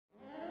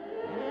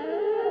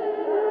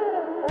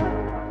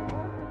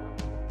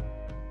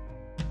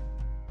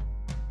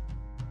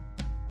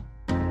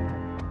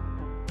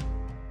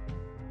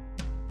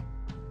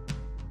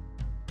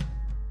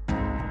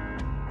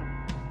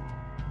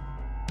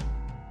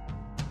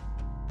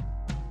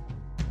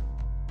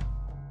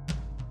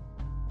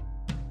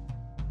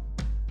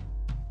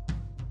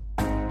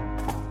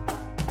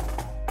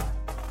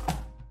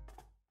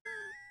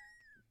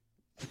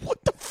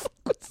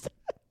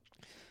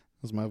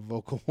was my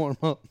vocal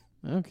warm-up.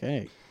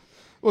 Okay.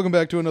 Welcome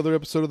back to another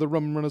episode of the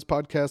Rum and Runners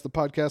Podcast, the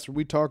podcast where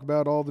we talk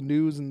about all the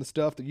news and the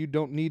stuff that you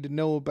don't need to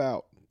know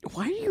about.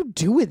 Why do you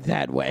do it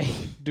that way?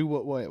 Do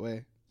what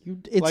way?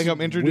 It's like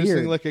I'm introducing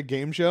weird. like a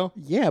game show?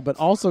 Yeah, but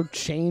also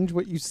change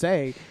what you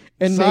say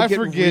and So make it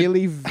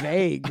really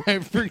vague. I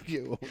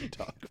forget what we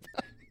talk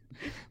about.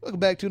 Welcome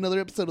back to another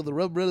episode of the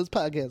Rum and Runners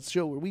Podcast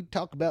show where we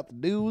talk about the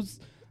news,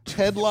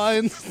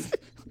 headlines.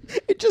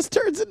 It just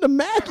turns into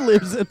Mad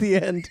Libs at the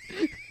end.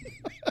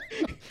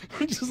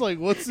 I'm just like,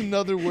 what's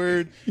another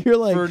word You're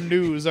like, for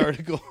news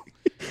article?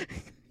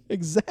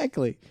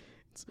 Exactly.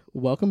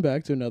 Welcome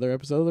back to another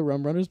episode of the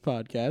Rum Runners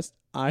Podcast.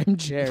 I'm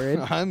Jared.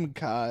 I'm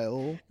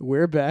Kyle.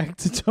 We're back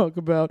to talk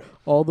about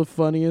all the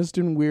funniest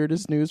and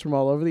weirdest news from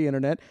all over the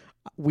internet.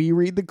 We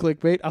read the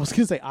clickbait. I was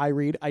going to say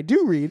I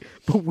do read,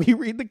 but we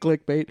read the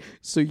clickbait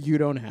so you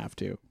don't have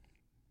to.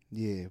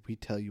 Yeah, we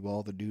tell you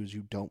all the news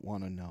you don't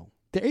want to know.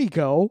 There you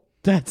go.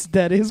 That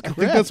is correct.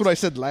 I think that's what I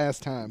said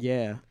last time.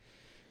 Yeah.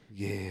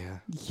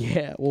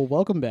 Well,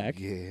 welcome back.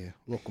 Yeah,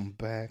 welcome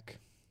back.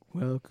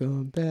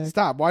 Welcome back.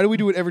 Stop. Why do we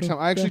do it every time?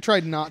 I actually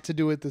tried not to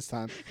do it this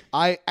time.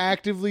 I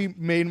actively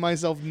made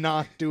myself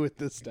not do it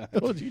this time.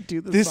 Oh, you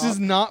do this song? is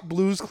not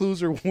Blue's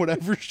Clues or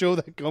whatever show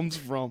that comes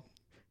from.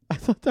 I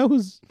thought that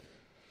was...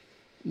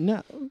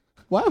 No.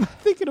 Why am I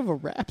thinking of a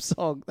rap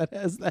song that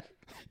has that?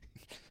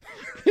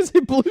 Is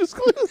it Blue's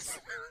Clues?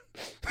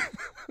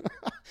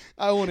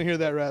 I want to hear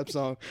that rap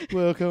song.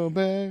 Welcome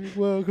back,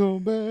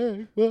 welcome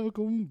back,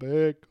 welcome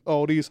back.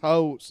 All these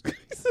hoes.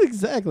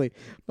 Exactly.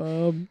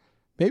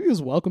 Maybe it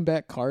was Welcome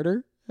Back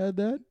Carter had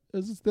that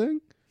as his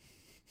thing.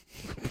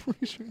 I'm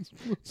pretty sure it's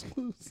Blue's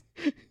Clues.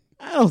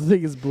 I don't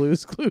think it's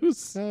Blue's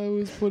Clues. I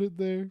always put it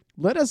there.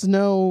 Let us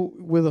know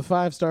with a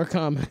 5-star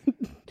comment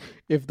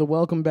if the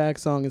Welcome Back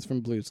song is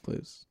from Blue's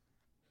Clues.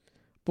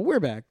 But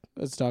we're back.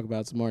 Let's talk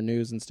about some more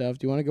news and stuff.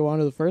 Do you want to go on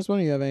to the first one,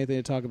 or do you have anything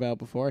to talk about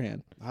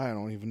beforehand? I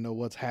don't even know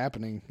what's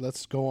happening.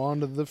 Let's go on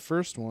to the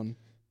first one.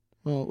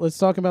 Well, let's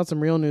talk about some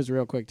real news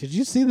real quick. Did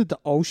you see that the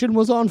ocean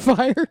was on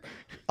fire?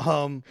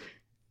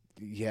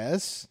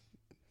 Yes.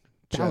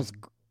 That Jeff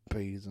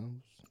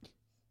Bezos.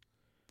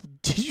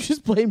 Did you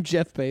just blame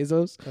Jeff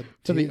Bezos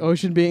for the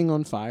ocean being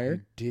on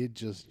fire? I did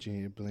just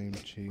blame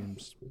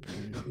James.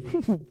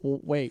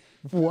 Wait,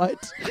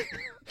 what?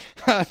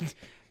 The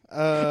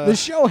The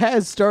show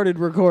has started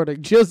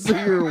recording, just so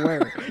you're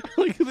aware.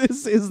 Like,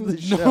 this is the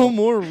show. No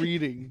more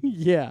reading.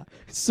 Yeah.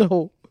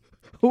 So,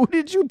 who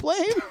did you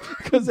blame?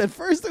 Because at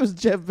first it was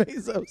Jeff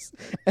Bezos,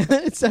 and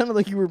then it sounded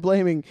like you were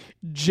blaming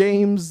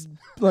James,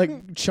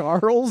 like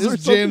Charles or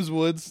It's something. James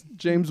Woods.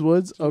 James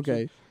Woods?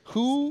 Okay.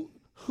 Who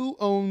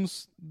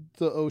owns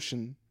the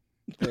ocean?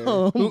 There?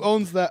 Who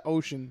owns that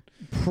ocean?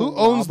 Who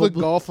owns the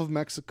Gulf of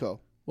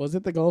Mexico? Was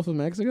it the Gulf of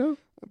Mexico?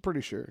 I'm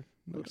pretty sure.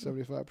 Like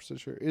 75%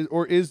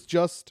 sure. Is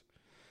just...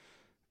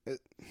 I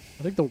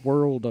think the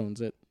world owns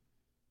it.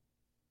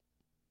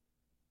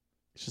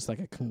 It's just like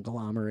a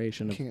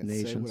conglomeration of Can't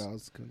nations. say what I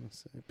was going to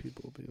say.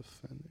 People will be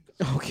offended.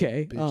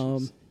 Okay.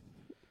 Bitches.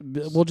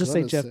 We'll just say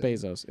Gonna Jeff say.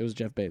 Bezos. It was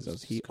Jeff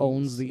Bezos. He Gonna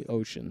owns say. the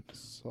ocean.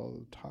 Saw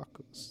the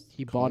tacos.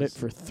 He bought it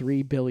for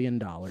 $3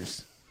 billion.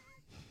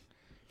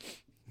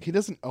 He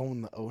doesn't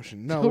own the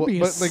ocean. No, That would be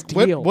a but like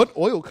steal. what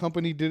oil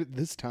company did it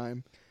this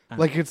time?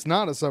 Like, it's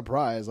not a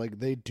surprise. Like,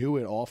 they do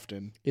it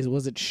often.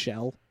 Was it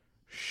Shell?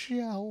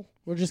 Shell.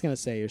 We're just gonna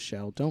say it was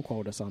Shell. Don't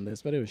quote us on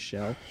this, but it was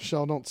Shell.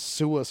 Shell, don't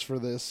sue us for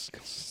this.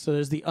 So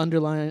there's the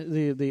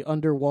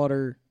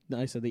underwater.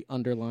 I said the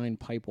underlying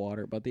pipe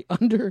water, but the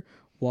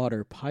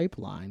underwater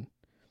pipeline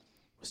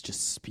was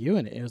just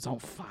spewing it. It was on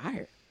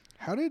fire.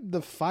 How did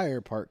the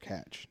fire part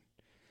catch?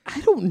 I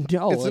don't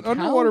know. It's like, an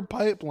underwater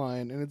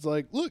pipeline, and it's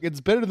like, look,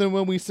 it's better than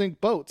when we sink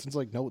boats. It's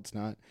like, no, it's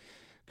not.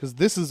 Because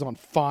this is on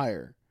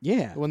fire.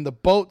 Yeah. When the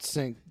boats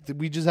sink,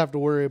 we just have to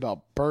worry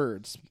about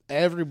birds.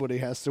 Everybody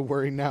has to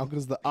worry now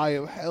because the eye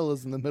of hell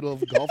is in the middle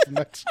of Gulf of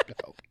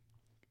Mexico.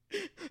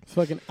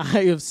 Fucking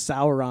Eye of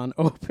Sauron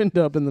opened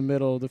up in the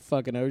middle of the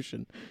fucking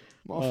ocean.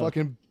 Well,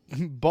 fucking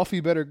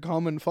Buffy better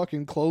come and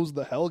fucking close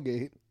the hell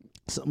gate.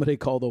 Somebody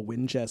call the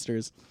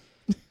Winchesters.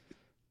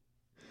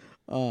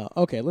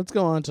 Okay, let's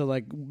go on to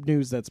like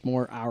news that's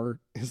more our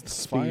Is the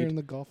speed. fire in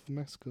the Gulf of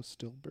Mexico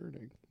still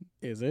burning?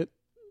 Is it?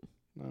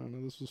 I don't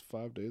know. This was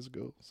 5 days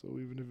ago, so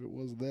even if it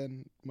was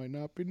then, it might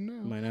not be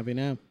now. Might not be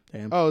now.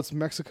 Damn. Oh, it's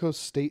Mexico's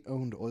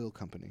state-owned oil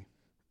company.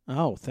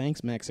 Oh,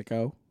 thanks,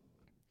 Mexico.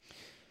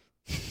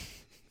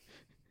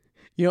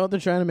 You know what they're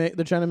trying to make?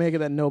 They're trying to make it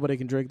that nobody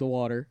can drink the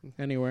water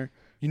anywhere.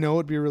 You know,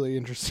 it'd be really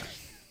interesting.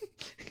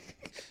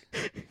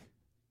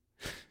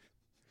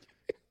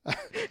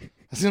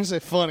 I was going to say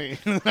funny.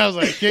 I was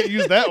like, I can't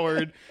use that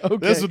word. Okay.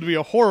 This would be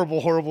a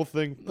horrible, horrible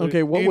thing.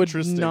 Okay, what would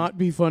Interesting. not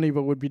be funny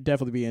but would be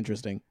definitely be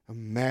interesting?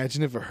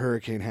 Imagine if a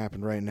hurricane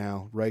happened right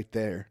now, right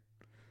there.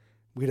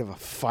 We'd have a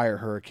fire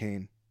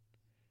hurricane.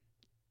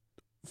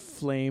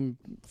 Flame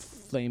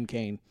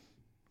cane.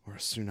 Or a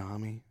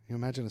tsunami. You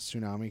imagine a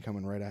tsunami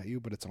coming right at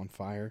you, but it's on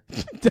fire.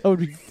 That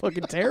would be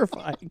fucking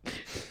terrifying.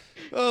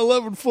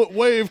 11-foot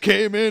wave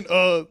came in.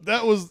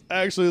 That was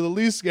actually the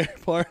least scary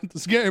part. The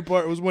scary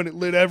part was when it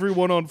lit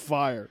everyone on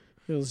fire.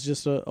 It was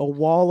just a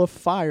wall of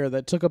fire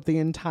that took up the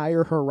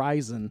entire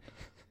horizon.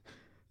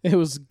 It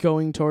was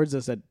going towards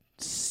us at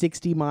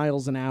 60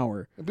 miles an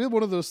hour. It'd be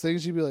one of those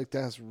things you'd be like,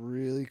 that's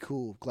really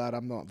cool. Glad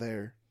I'm not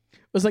there.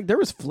 It was like there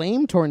was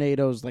flame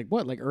tornadoes, like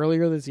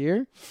earlier this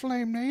year?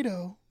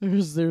 Flame-nado.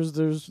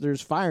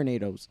 There's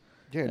fire-nados.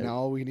 Yeah, now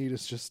all we need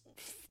is just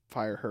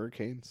fire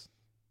hurricanes.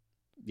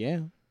 Yeah.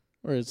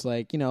 Or it's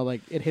like,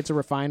 like it hits a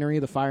refinery,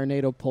 the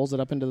fire-nado pulls it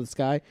up into the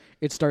sky,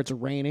 it starts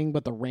raining,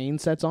 but the rain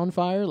sets on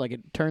fire, like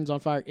it turns on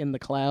fire in the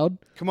cloud.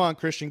 Come on,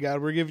 Christian God,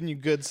 we're giving you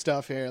good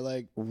stuff here,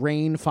 like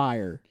rain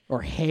fire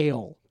or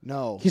hail.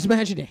 No. Can you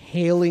imagine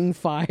hailing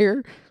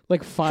fire?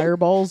 Like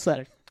fireballs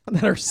that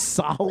are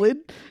solid?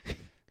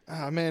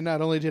 Oh, man,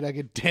 not only did I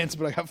get dense,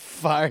 but I got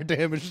fire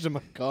damage to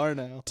my car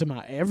now. To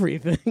my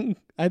everything.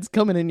 It's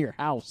coming in your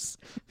house.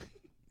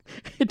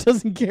 It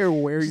doesn't care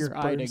where you're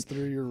hiding. Burns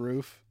through your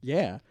roof.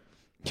 Yeah.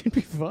 You'd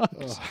be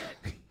fucked. Ugh.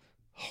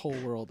 Whole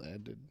world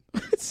ended.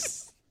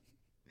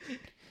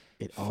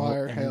 It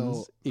fire, all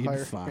hell, ends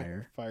in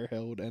fire. Fire,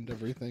 hell would end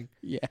everything.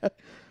 Yeah.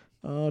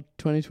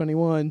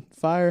 2021.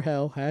 Fire,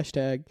 hell,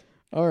 hashtag.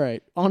 All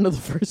right. On to the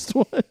first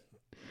one.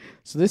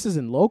 So this is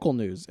in local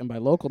news. And by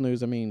local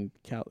news, I mean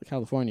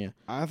California.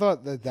 I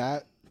thought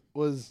that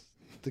was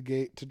the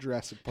gate to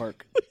Jurassic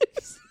Park.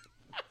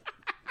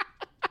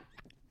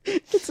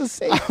 It's a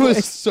safe I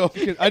was so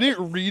good. I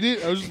didn't read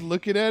it. I was just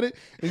looking at it.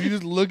 And you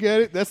just look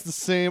at it, that's the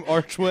same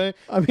archway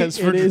as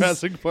for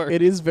Jurassic Park.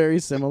 It is very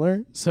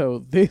similar.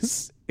 So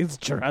this is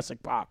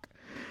Jurassic Park.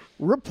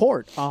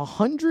 Report: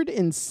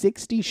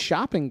 160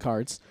 shopping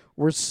carts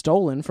were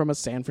stolen from a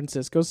San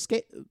Francisco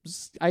Safeway.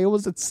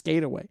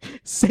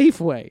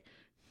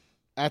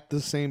 At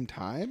the same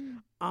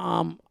time?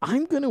 I'm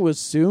going to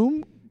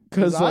assume...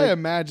 Because I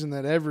imagine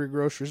that every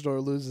grocery store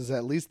loses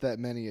at least that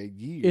many a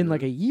year. In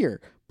like a year.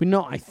 But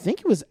no, I think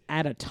it was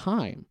at a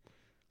time.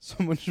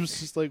 Someone was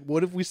just like,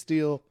 what if we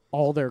steal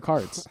all their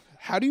carts?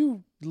 How do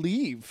you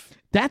leave?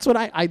 That's what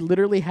I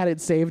literally had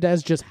it saved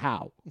as just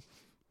how.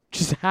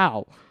 Just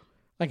how.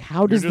 Like,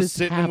 how does this happen? You're just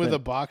sitting with a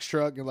box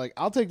truck and like,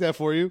 I'll take that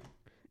for you.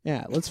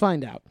 Yeah, let's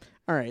find out.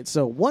 All right,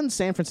 so one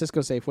San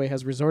Francisco Safeway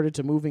has resorted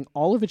to moving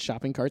all of its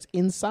shopping carts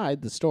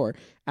inside the store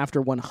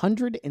after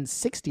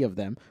 160 of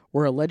them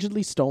were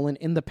allegedly stolen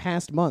in the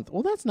past month.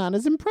 Well, that's not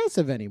as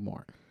impressive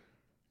anymore.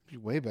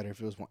 It'd be way better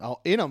if it was one. Oh,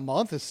 in a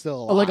month is still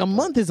a lot. Like a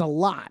month is a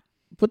lot.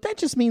 But that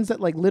just means that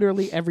like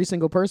literally every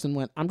single person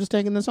went, I'm just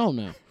taking this home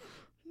now.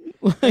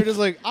 They're just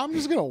like, I'm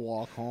just going to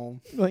walk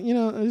home. Like,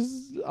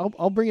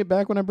 I'll bring it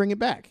back when I bring it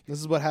back. This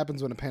is what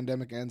happens when a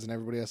pandemic ends and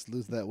everybody has to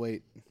lose that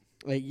weight.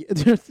 Like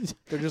they're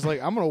just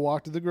like, I'm going to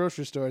walk to the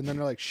grocery store. And then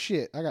they're like,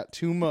 shit, I got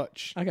too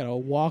much. I got to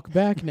walk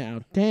back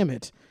now. Damn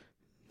it.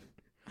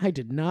 I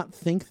did not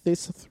think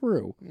this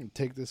through. I'm gonna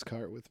take this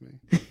cart with me.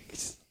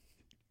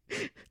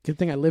 Good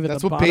thing I live at the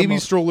bottom. That's what baby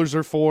strollers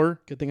are for.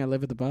 Good thing I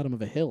live at the bottom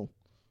of a hill.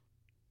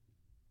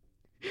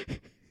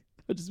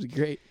 That'd just be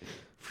great.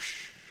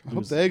 I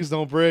hope the eggs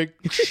don't break.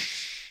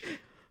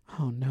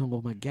 Oh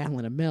no, my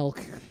gallon of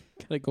milk.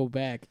 Gotta go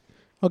back.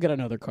 I'll get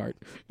another cart.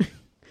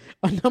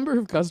 A number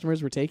of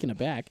customers were taken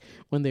aback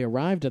when they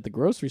arrived at the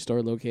grocery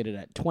store located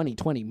at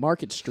 2020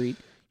 Market Street.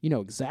 You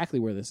know exactly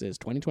where this is.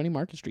 2020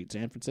 Market Street,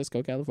 San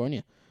Francisco,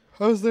 California.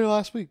 I was there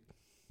last week.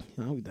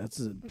 Oh, that's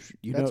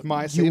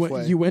my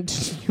Safeway. You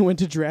went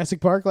to Jurassic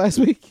Park last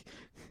week?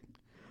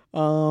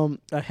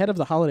 Ahead of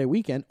the holiday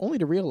weekend, only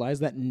to realize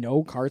that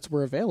no carts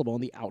were available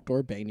in the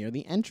outdoor bay near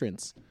the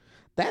entrance.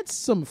 That's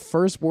some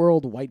first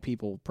world white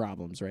people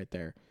problems right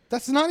there.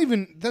 That's not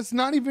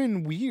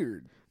even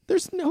weird.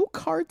 There's no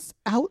carts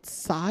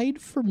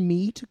outside for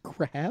me to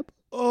grab?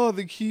 Oh,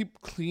 they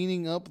keep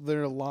cleaning up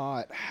their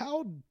lot.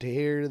 How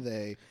dare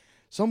they?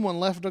 Someone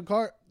left a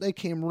cart, they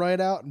came right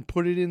out and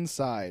put it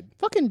inside.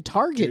 Fucking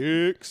Target.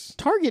 Dicks.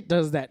 Target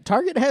does that.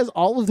 Target has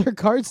all of their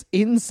carts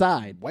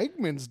inside.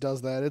 Wegmans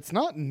does that. It's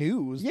not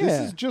news. Yeah.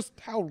 This is just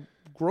how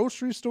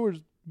grocery stores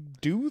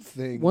do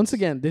things. Once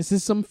again, this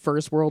is some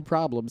first world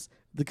problems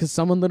because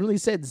someone literally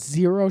said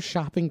 0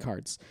 shopping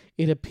carts.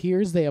 It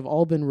appears they have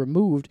all been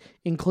removed,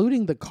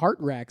 including the cart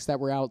racks that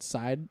were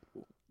outside.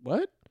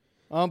 What?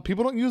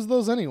 People don't use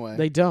those anyway.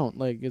 They don't.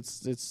 Like it's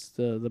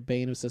the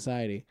bane of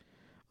society.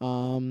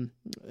 In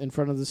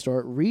front of the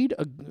store, read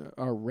a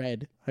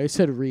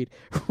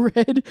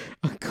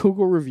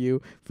Google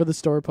review for the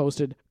store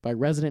posted by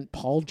resident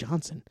Paul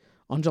Johnson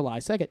on July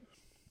 2nd.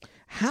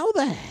 How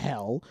the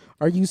hell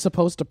are you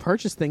supposed to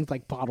purchase things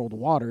like bottled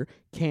water,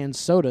 canned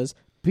sodas,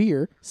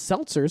 beer,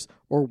 seltzers,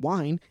 or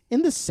wine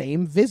in the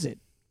same visit?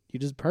 You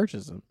just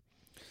purchase them.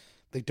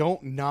 They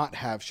don't not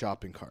have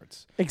shopping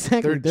carts.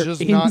 Exactly. They're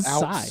just inside.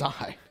 not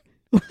outside.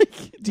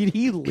 Like, did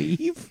he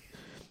leave?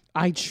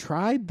 I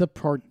tried the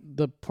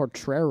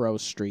Potrero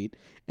Street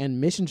and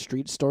Mission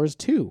Street stores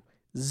too.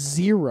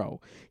 0.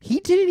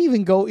 He didn't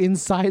even go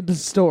inside the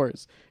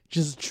stores.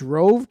 Just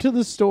drove to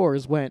the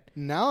stores, went...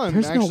 Now I'm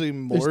actually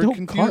more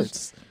confused.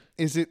 Carts.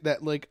 Is it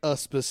that like a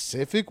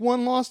specific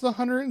one lost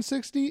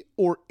 160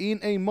 or in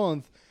a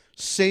month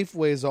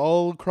Safeways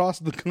all across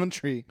the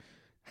country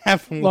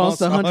have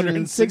Lost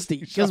 160.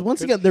 Because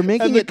once again, they're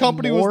making and the it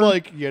company more... was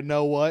like, you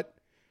know what?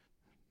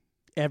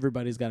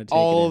 Everybody's got to take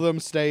All it of them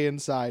stay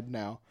inside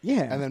now.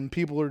 Yeah. And then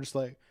people are just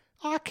like,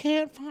 I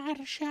can't find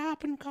a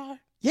shopping cart.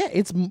 Yeah,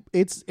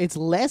 it's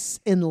less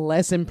and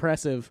less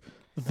impressive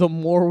the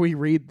more we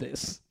read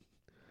this.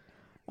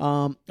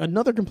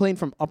 Another complaint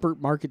from Upper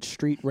Market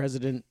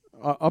resident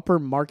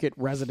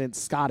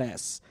Scott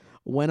S.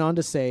 went on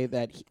to say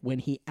that when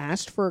he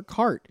asked for a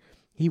cart,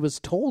 he was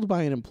told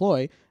by an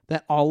employee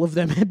that all of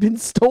them had been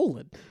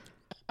stolen.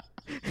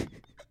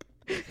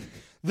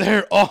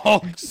 They're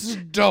all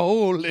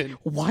stolen.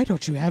 Why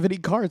don't you have any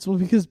carts? Well,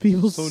 because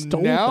people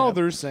stole now them.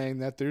 they're saying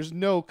that there's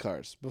no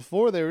carts.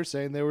 Before they were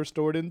saying they were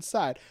stored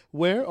inside.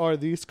 Where are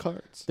these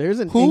carts? There's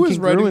an Who is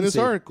writing this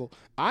incongruency. article?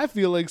 I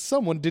feel like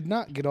someone did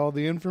not get all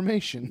the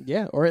information.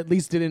 Yeah, or at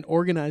least didn't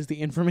organize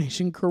the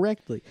information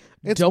correctly.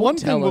 It's Don't one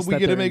tell thing when us we that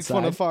get to they're make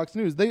fun of inside. Fox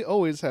News. They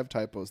always have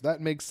typos. That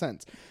makes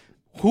sense.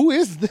 Who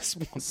is this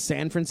one?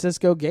 San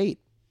Francisco Gate.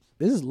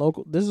 This is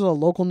local. This is a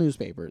local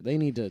newspaper. They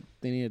need to.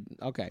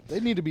 Okay.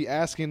 They need to be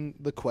asking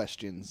the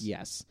questions.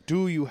 Yes.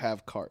 Do you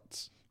have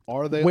carts?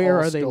 Are they? Where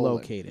all are they stolen?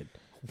 located?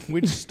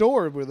 Which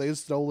store were they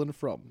stolen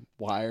from?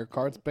 Why are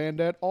carts banned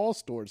at all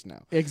stores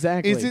now?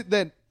 Exactly. Is it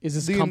that Is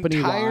this the entire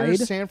company-wide?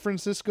 San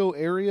Francisco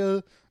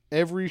area,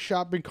 every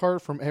shopping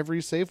cart from every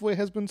Safeway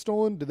has been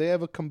stolen? Do they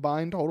have a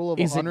combined total of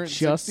Is it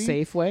 160? just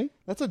Safeway?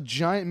 That's a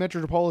giant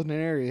metropolitan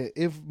area.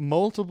 If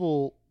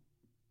multiple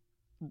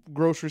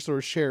grocery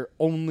stores share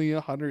only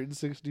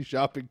 160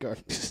 shopping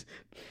carts,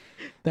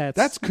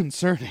 that's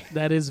concerning.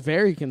 That is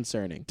very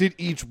concerning. Did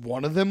each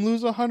one of them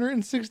lose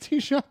 160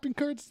 shopping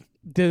carts?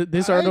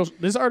 This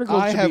article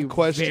I should have be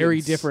questions.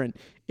 very different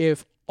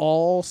if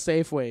all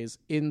Safeways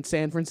in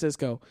San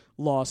Francisco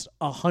lost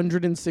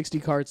 160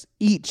 carts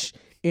each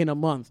in a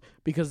month,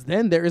 because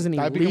then there is an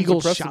illegal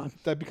shop.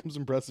 That becomes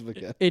impressive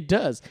again. It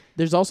does.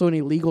 There's also an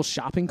illegal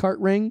shopping cart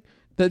ring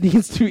that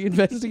needs to be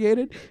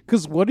investigated,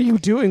 because what are you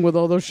doing with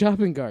all those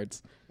shopping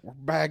carts? We're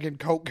bagging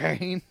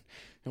cocaine,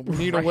 and we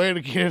need a way to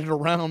get it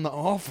around the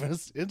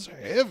office. It's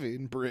heavy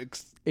in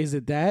bricks. Is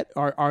it that?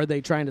 Are they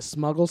trying to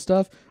smuggle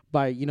stuff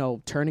by,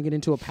 turning it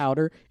into a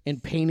powder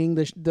and painting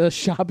the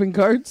shopping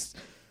carts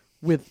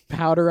with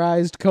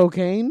powderized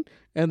cocaine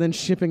and then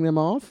shipping them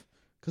off?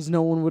 Because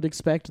no one would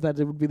expect that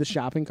it would be the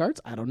shopping carts.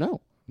 I don't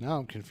know. Now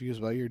I'm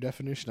confused by your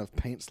definition of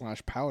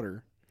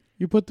paint/powder.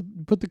 You put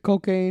the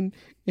cocaine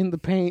in the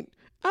paint.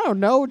 I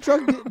don't know.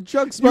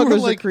 Drug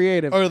smugglers are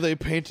creative. Are they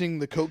painting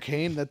the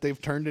cocaine that they've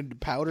turned into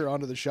powder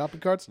onto the shopping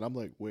carts? And I'm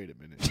like, wait a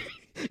minute.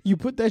 You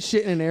put that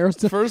shit in an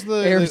First,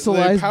 they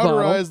aerosolized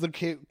powderize the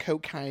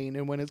cocaine,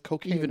 and when it's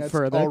cocaine, Even that's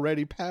further.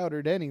 already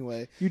powdered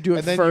anyway. You do it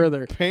and then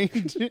further. You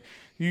paint it.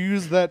 You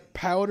use that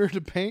powder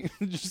to paint,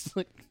 just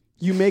like.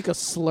 You make a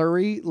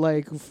slurry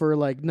for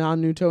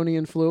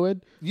non-Newtonian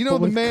fluid. You know,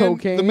 but with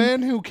cocaine. The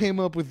man who came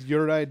up with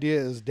your idea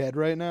is dead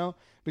right now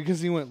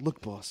because he went, look,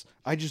 boss,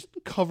 I just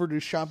covered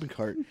his shopping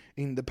cart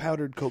in the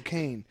powdered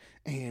cocaine,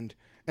 and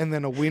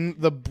then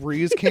the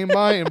breeze came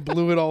by and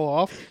blew it all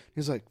off.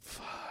 He's like,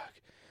 fuck.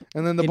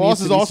 And then the boss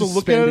is also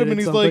looking at him and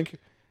he's like,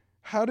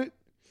 how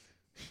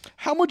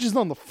much is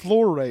on the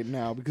floor right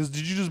now? Because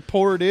did you just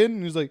pour it in?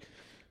 And he's like,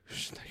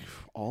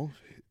 all of it.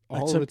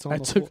 I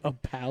took a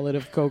pallet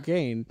of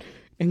cocaine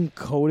and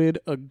coated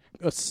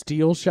a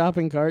steel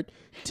shopping cart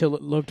till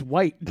it looked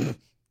white.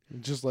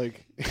 just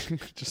like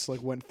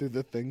went through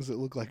the things that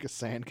look like a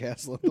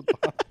sandcastle at the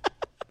bottom.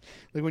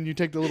 Like when you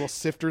take the little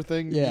sifter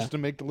thing just to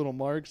make the little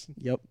marks.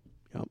 Yep.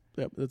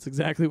 That's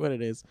exactly what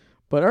it is.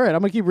 But all right,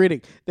 I'm going to keep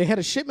reading. They had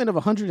a shipment of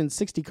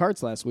 160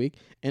 carts last week,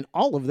 and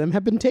all of them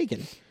have been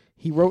taken.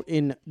 He wrote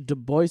in Du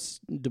Bois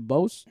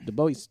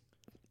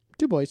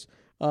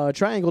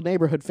Triangle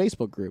Neighborhood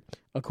Facebook group,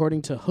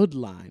 according to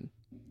Hoodline.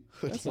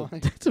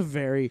 That's a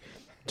very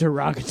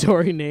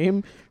derogatory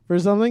name for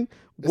something.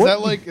 Is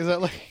that like?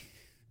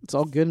 It's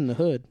all good in the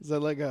hood. Is that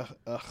like a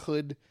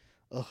hood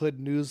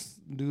news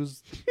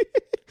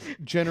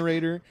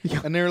generator?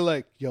 Yeah. And they're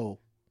like, yo,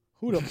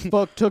 who the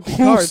fuck took the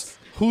carts?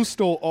 Who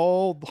stole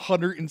all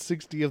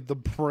 160 of the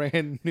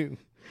brand new?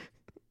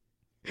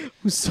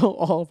 Who stole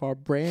all of our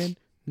brand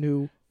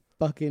new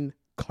fucking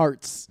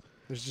carts?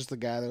 There's just a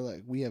guy. They're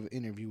like, we have an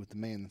interview with the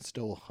man that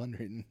stole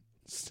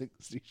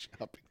 160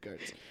 shopping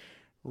carts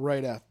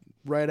right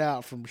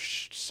out from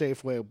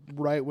Safeway.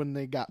 Right when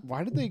they got.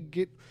 Why did they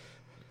get?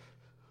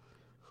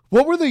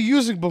 What were they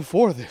using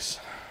before this?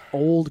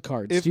 Old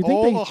carts. If do you think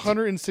all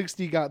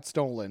 160 got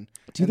stolen,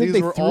 do you think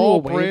they threw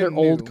away their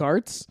old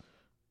carts?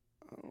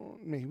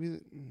 Maybe.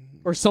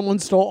 Or someone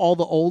stole all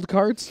the old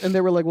carts and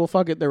they were like, well,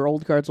 fuck it, they're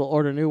old carts, we'll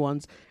order new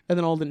ones. And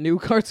then all the new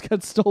carts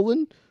got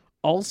stolen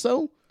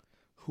also?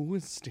 Who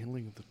is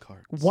stealing the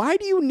carts? Why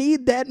do you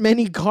need that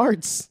many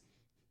carts?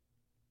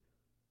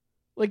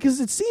 Because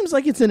it seems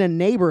like it's in a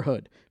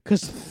neighborhood.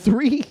 Because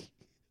three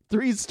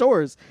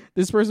stores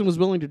this person was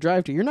willing to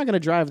drive to. You're not going to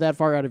drive that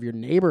far out of your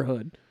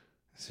neighborhood.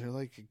 Is there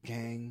like a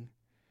gang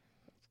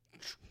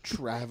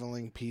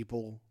traveling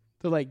people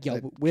They're like, yo,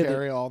 That we're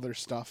carry all their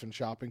stuff in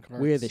shopping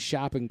carts. the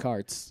shopping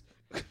carts.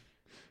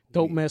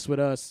 Don't mess with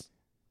us.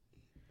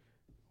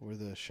 We're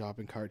the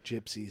shopping cart The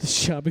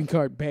gypsies. shopping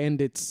cart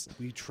bandits.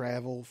 We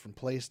travel from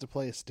place to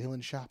place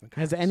stealing shopping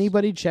carts. Has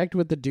anybody checked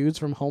with the dudes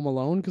from Home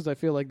Alone? Because I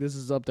feel like this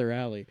is up their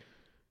alley.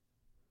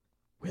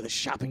 We're the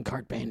shopping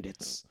cart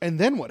bandits. And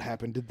then what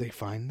happened? Did they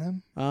find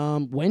them?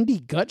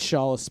 Wendy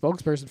Gutshall, a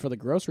spokesperson for the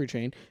grocery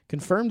chain,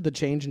 confirmed the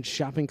change in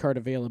shopping cart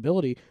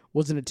availability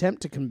was an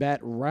attempt to combat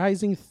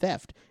rising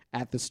theft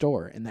at the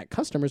store, and that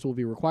customers will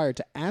be required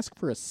to ask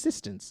for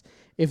assistance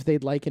if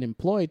they'd like an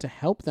employee to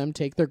help them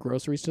take their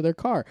groceries to their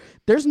car.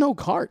 There's no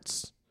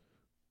carts.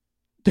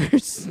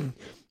 There's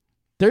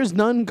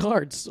none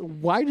carts.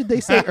 Why did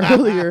they say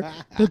earlier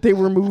that they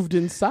were moved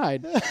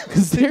inside?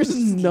 Because there's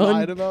none.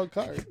 Lied about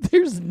carts.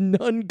 There's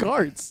none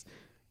carts.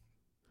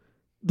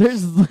 They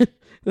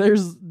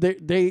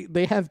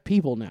have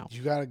people now.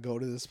 You gotta go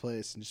to this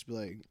place and just be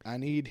like, I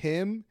need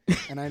him,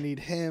 and I need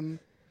him,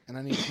 and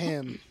I need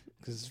him.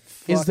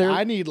 Because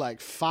I need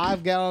like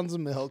 5 gallons of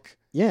milk.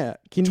 Yeah.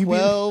 Can you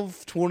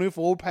 12,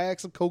 24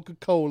 packs of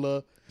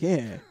Coca-Cola.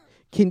 Yeah.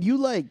 Can you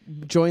like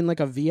join like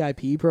a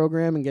VIP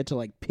program and get to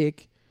like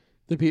pick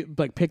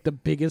pick the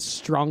biggest,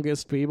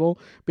 strongest people?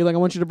 Be like, I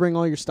want you to bring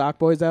all your stock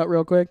boys out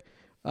real quick.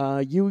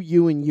 You,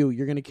 and you.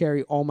 You're gonna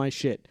carry all my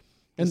shit.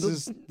 And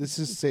this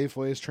is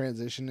Safeway's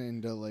transition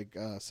into like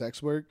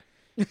sex work.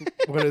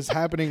 What is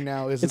happening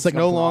now is it's like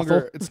no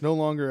a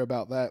longer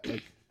about that.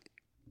 Like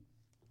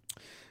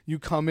you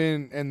come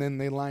in and then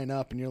they line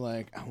up and you're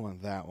like, I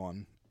want that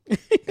one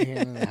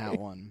and that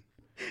one.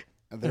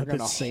 And they're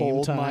gonna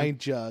hold my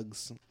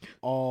jugs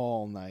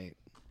all night.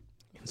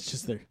 It's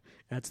just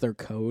that's their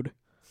code.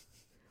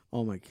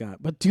 Oh my god!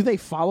 But do they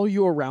follow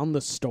you around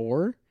the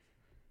store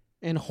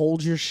and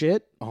hold your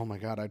shit? Oh my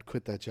god! I'd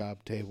quit that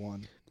job day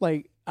one.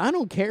 Like, I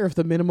don't care if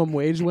the minimum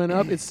wage went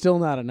up; it's still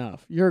not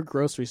enough. You're a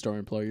grocery store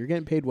employee. You're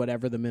getting paid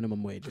whatever the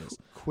minimum wage is.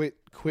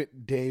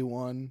 Quit day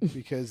one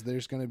because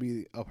there's gonna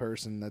be a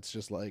person that's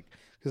just like,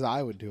 because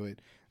I would do it.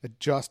 It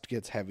just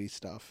gets heavy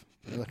stuff.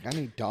 They're like, I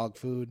need dog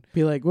food.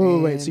 Be like,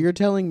 wait. So you're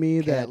telling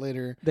me that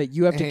litter that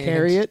you have to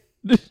carry it?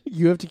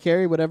 You have to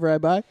carry whatever I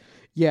buy?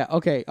 Yeah.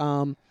 Okay.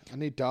 I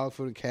need dog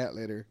food and cat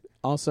litter.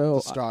 Also,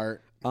 to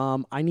start.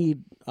 I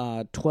need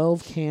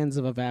 12 cans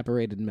of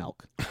evaporated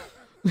milk.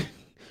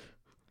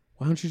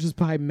 Why don't you just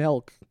buy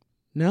milk?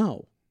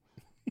 No.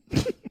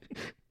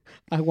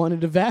 I want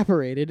it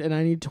evaporated, and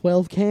I need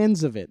 12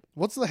 cans of it.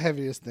 What's the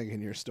heaviest thing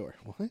in your store?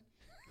 What?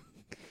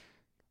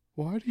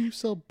 Why do you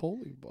sell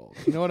bowling balls?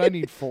 You know what? I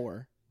need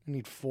 4. I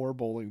need 4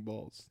 bowling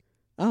balls.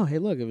 Oh, hey,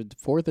 look! If it's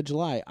 4th of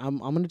July, I'm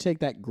going to take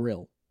that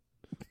grill.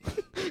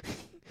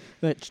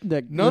 that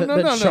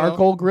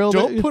charcoal grill.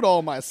 Don't put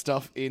all my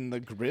stuff in the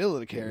grill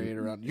to carry it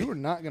around. You are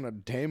not going to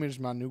damage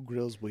my new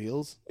grill's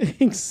wheels.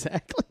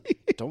 Exactly.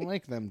 Don't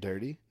make them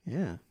dirty.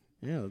 Yeah,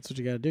 that's what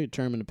you got to do.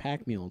 Turn them into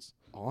pack mules.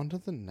 On to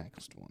the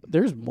next one.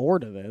 There's more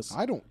to this.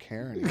 I don't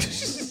care anymore.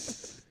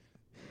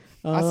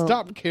 I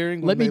stopped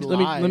caring when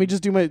let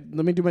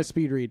me do my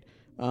speed read.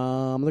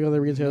 Look at the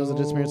retailers, the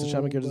disappearance of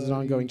shopping carts is an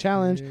ongoing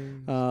challenge.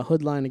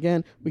 Hoodline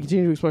again. We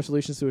continue to explore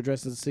solutions to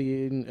address and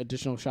seeing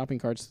additional shopping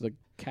carts to the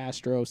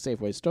Castro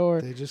Safeway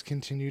store. They just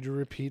continue to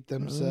repeat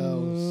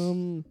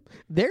themselves.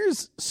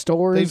 There's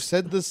stores. They've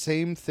said the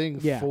same thing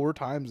 4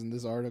 times in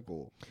this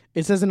article.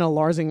 It says an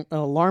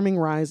alarming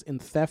rise in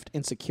theft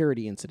and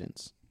security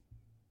incidents.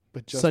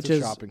 But just such the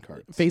as shopping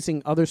carts.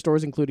 Facing other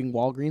stores, including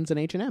Walgreens and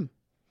H&M.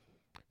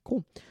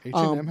 Cool.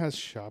 H&M has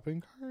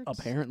shopping carts?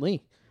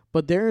 Apparently.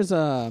 But there is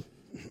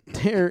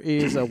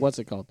what's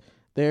it called?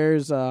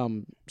 There's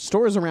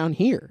stores around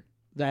here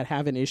that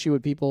have an issue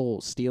with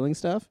people stealing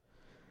stuff.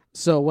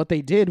 So what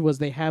they did was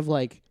they have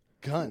like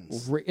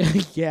guns.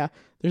 Yeah,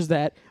 there's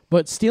that.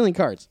 But stealing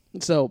carts.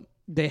 So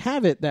they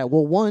have it that,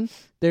 well, one,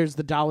 there's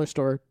the dollar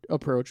store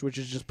approach, which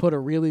is just put a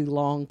really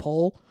long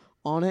pole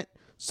on it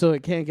so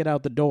it can't get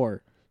out the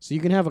door. So you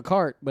can have a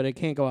cart, but it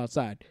can't go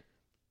outside.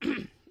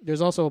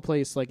 There's also a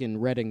place like in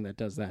Reading that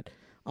does that.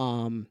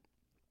 I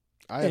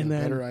have a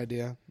better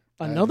idea.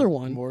 Another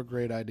one, more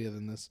great idea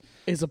than this,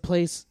 is a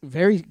place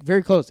very,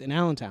 very close in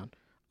Allentown.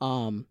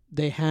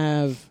 They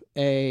have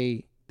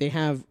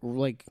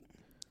like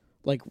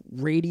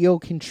radio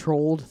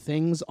controlled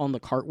things on the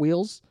cart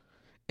wheels,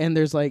 and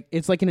it's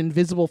like an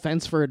invisible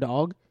fence for a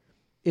dog.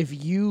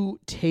 If you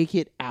take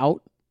it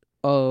out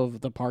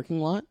of the parking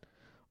lot,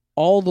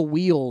 all the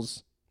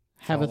wheels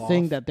have a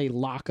thing that they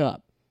lock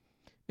up,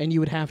 and you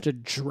would have to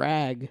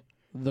drag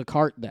the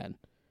cart then.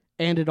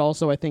 And it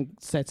also, I think,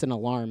 sets an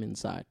alarm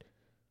inside.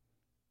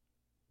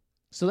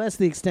 So that's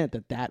the extent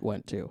that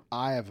went to.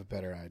 I have a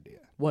better idea.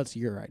 What's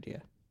your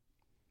idea?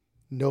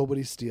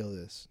 Nobody steal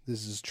this.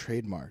 This is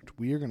trademarked.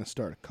 We are going to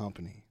start a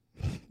company.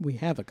 We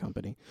have a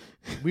company.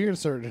 We're going to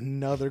start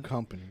another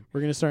company.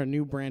 We're going to start a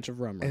new branch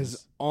of Rum Runs.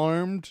 As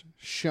armed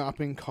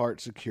shopping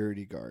cart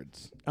security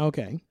guards.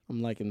 Okay,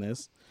 I'm liking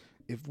this.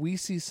 If we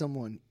see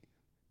someone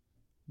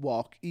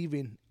walk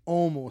even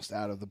almost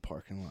out of the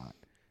parking lot,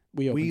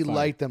 we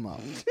light them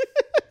up.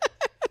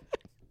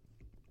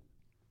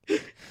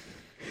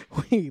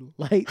 We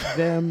light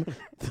them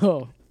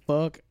the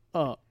fuck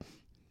up.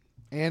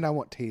 And I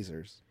want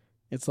tasers.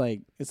 It's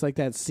like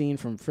that scene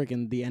from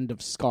freaking the end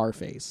of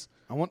Scarface.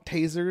 I want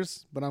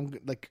tasers, but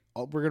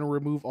we're gonna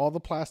remove all the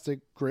plastic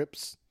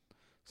grips,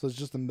 so it's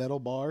just a metal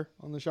bar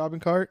on the shopping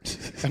cart,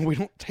 and we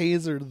don't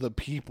taser the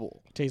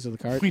people. Taser the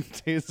cart. We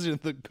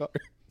taser the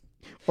cart.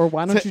 Or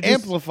why don't you just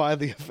amplify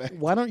the effect?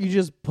 Why don't you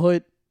just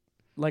put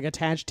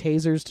attach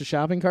tasers to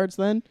shopping carts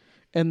then?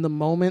 And the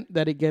moment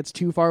that it gets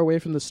too far away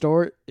from the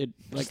store, it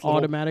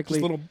automatically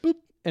just little boop,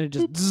 and it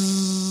just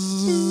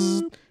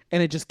boop,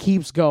 and it just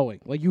keeps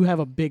going. Like you have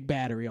a big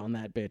battery on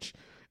that bitch.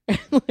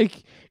 And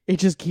it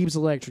just keeps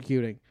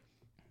electrocuting.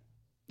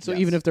 So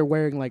even if they're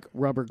wearing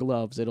rubber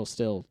gloves, it'll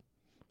still.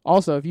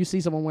 Also, if you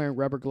see someone wearing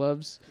rubber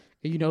gloves,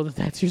 and you know that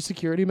that's your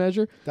security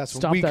measure.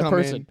 Stop when we that come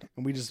person. in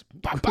and we just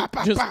pop, pop,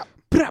 pop, Just pop.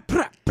 Pra,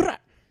 pra, pra.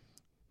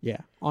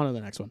 Yeah, on to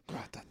the next one.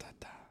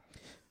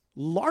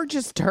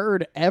 Largest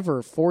turd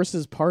ever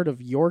forces part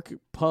of York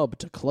pub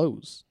to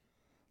close.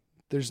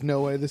 There's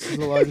no way this is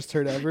the largest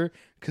turd ever,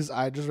 because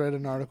I just read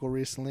an article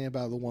recently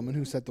about the woman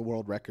who set the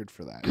world record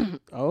for that.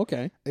 Oh,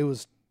 okay. It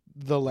was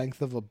the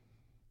length of a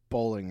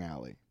bowling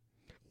alley.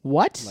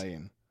 What?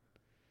 Lane.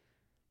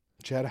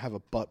 She had to have a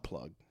butt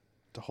plug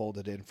to hold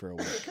it in for a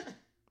week.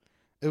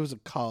 It was a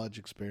college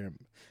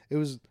experiment. It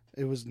was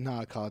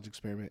not a college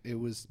experiment. It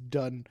was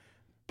done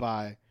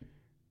by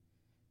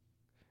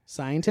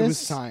scientists. It was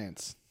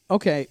science.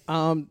 Okay.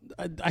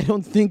 I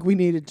don't think we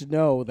needed to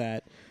know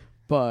that,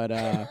 but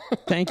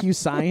thank you,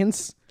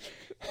 science.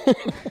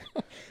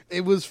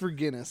 It was for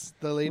Guinness.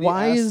 The lady.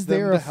 Why asked is them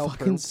there to a help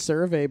fucking her.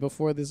 survey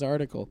before this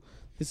article?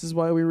 This is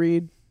why we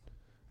read.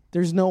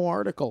 There's no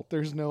article.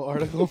 There's no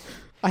article.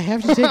 I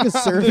have to take a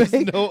survey.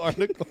 There's no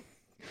article.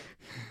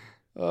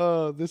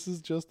 Oh, this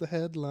is just the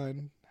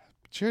headline.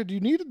 Jared,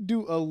 you need to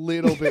do a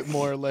little bit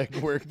more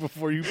legwork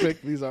before you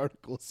pick these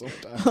articles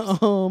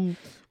sometimes.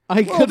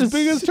 I could the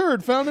biggest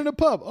turd found in a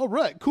pub. All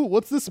right, cool.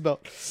 What's this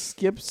about?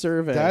 Skip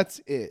survey. That's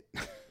it.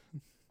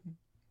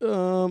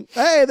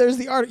 Hey, there's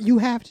the art. You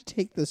have to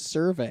take the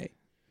survey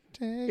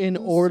in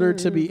order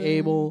to be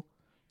able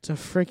to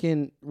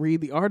freaking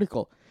read the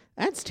article.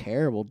 That's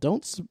terrible.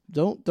 Don't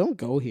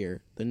go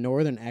here. The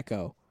Northern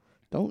Echo.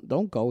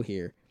 Don't go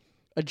here.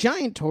 A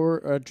giant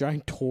turd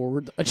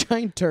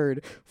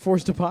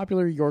forced a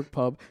popular York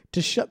pub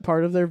to shut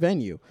part of their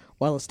venue,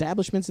 while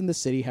establishments in the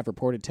city have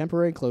reported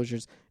temporary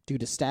closures due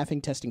to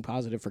staffing testing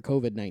positive for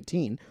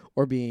COVID-19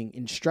 or being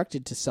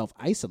instructed to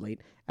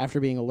self-isolate after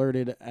being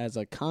alerted as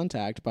a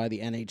contact by the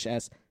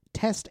NHS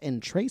test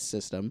and trace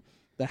system.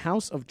 The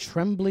House of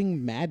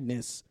Trembling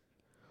Madness.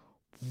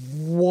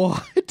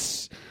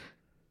 What?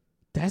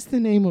 That's the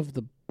name of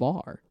the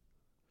bar.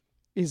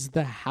 Is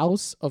the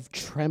House of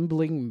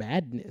Trembling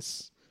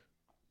Madness.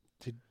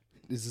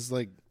 Is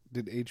this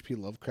did H.P.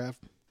 Lovecraft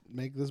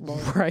make this bar?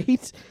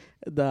 Right?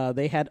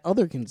 They had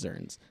other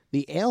concerns.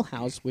 The Ale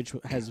House, which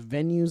has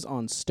venues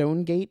on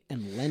Stonegate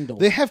and Lendl.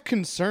 They have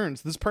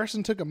concerns. This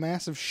person took a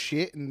massive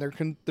shit, and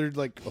they're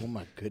like, oh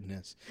my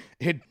goodness,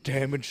 it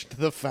damaged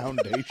the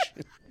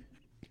foundation.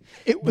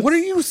 What are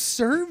you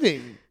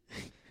serving?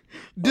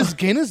 Does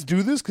Guinness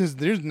do this? Because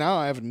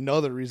I have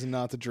another reason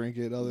not to drink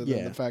it other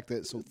than the fact that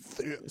it's so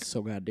thick. It's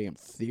so goddamn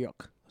thick.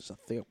 It's a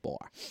thick bar.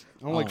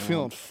 I don't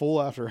feeling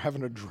full after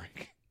having a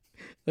drink.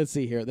 Let's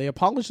see here. They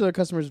apologized to their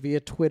customers via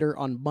Twitter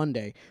on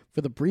Monday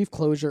for the brief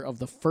closure of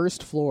the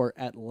first floor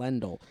at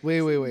Lendl.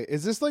 Wait.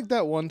 Is this like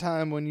that one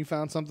time when you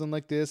found something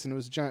like this and it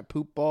was a giant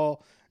poop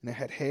ball and it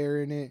had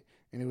hair in it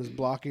and it was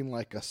blocking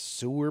like a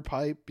sewer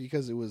pipe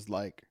because it was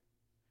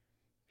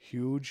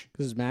huge?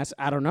 This is massive.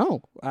 I don't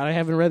know. I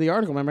haven't read the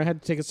article. Remember, I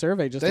had to take a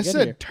survey just to get here. They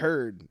said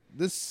turd.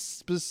 This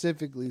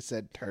specifically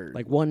said turd.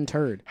 Like one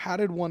turd. How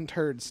did one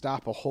turd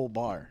stop a whole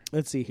bar?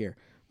 Let's see here.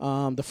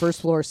 The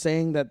first floor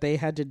saying that they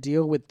had to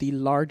deal with the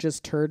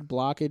largest turd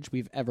blockage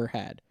we've ever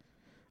had.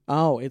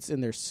 Oh, it's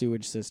in their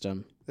sewage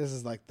system. This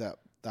is like that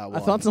one. I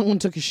thought someone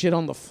took a shit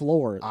on the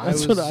floor.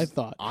 That's what I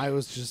thought. I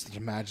was just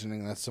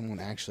imagining that someone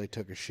actually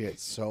took a shit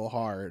so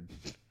hard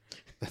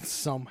that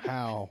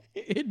somehow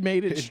it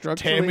made it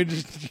structurally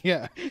damaged.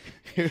 Yeah,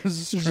 it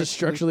was just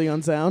structurally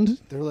unsound.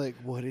 They're like,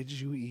 "What did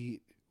you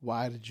eat?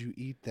 Why did you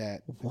eat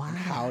that? Why?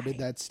 How did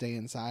that stay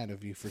inside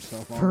of you for so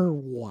long? For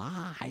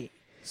why?"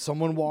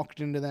 Someone walked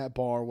into that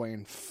bar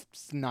weighing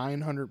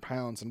 900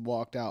 pounds and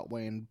walked out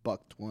weighing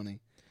 $120.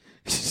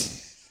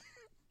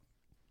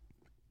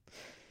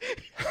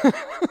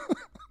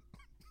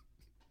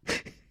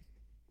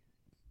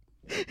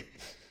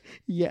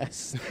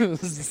 Yes.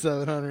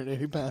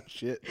 780 pound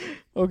shit.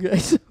 Okay.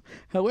 So,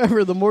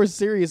 however, the more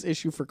serious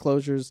issue for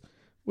closures.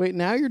 Wait,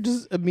 now you're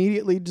just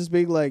immediately just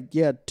being like,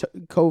 yeah,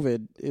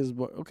 COVID is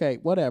okay,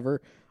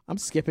 whatever. I'm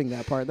skipping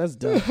that part. That's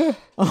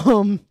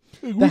dumb.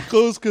 We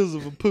closed because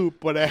of a poop,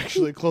 but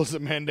actually closed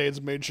at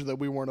mandates made sure that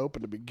we weren't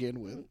open to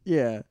begin with.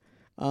 Yeah.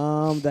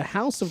 The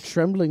House of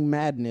Trembling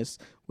Madness,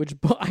 which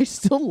I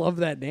still love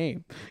that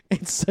name.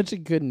 It's such a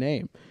good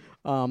name.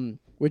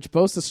 Which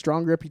boasts a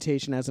strong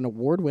reputation as an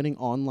award-winning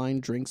online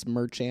drinks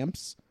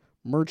merchants.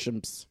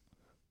 Merchants.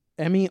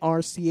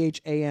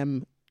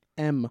 MERCHAMS.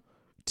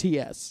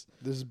 MTS.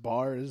 This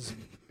bar is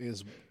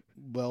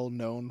well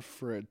known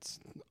for its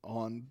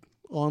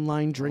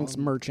online drinks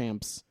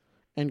merchants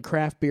and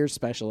craft beer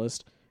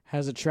specialist,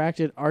 has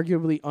attracted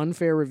arguably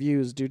unfair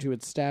reviews due to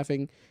its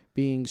staffing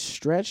being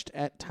stretched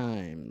at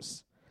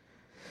times.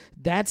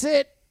 That's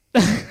it.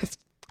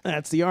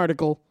 That's the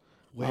article.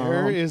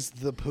 Where is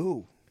the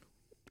poo?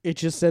 It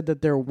just said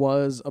that there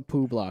was a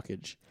poo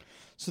blockage.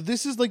 So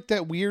this is like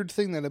that weird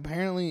thing that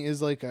apparently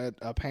is like a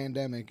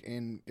pandemic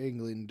in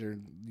England or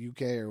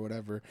UK or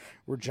whatever,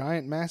 where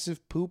giant,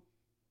 massive poop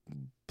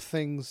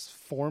things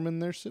form in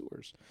their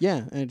sewers.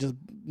 Yeah, and it just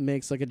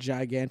makes like a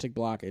gigantic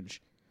blockage.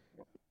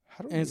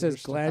 And it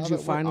says, glad you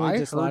finally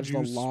dislodged the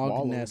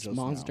Loch Ness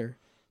monster.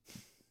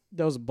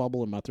 That was a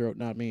bubble in my throat,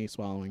 not me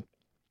swallowing.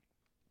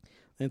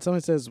 And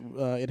someone says,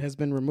 it has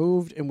been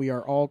removed and we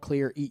are all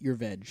clear. Eat your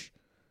veg.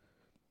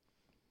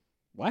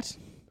 What?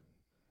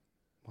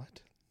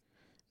 What?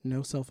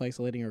 No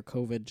self-isolating or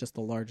COVID, just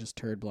the largest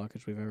turd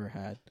blockage we've ever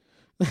had.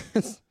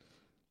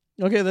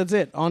 Okay, that's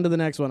it. On to the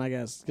next one, I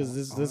guess, because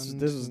this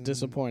was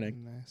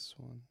disappointing. Nice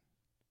one.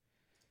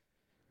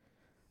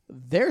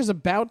 There's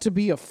about to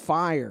be a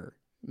fire.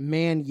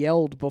 Man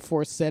yelled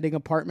before setting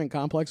apartment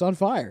complex on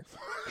fire.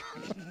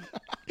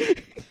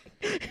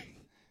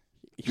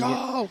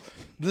 Yo,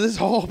 this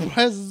whole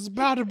place is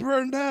about to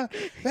burn down.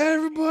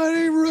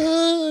 Everybody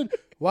run.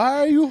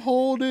 Why are you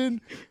holding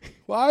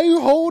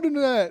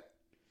that?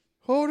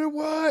 Holding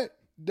what?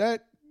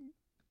 That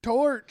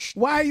torch.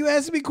 Why are you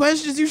asking me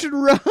questions? You should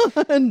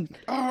run.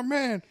 Oh,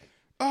 man.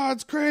 Oh,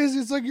 it's crazy.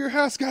 It's like your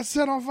house got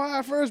set on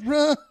fire first,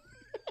 bro.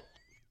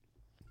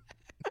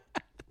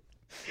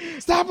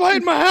 Stop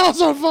lighting my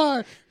house on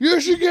fire. You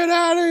should get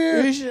out of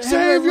here.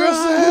 Save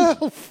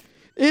yourself.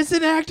 It's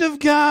an act of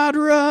God.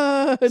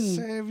 Run.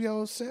 Save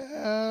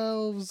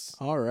yourselves.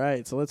 All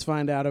right, so let's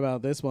find out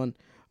about this one.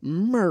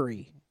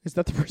 Murray. Is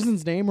that the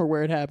person's name or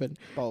where it happened?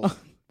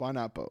 Both. Why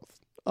not both?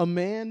 A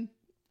man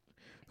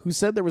who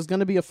said there was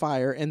going to be a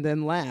fire and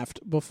then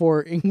laughed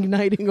before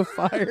igniting a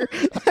fire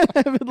that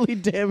heavily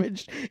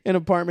damaged an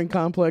apartment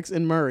complex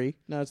in Murray.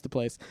 No, it's the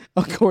place.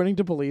 According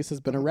to police, has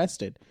been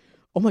arrested.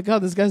 Oh my God,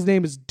 this guy's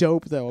name is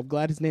dope, though. I'm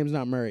glad his name's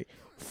not Murray.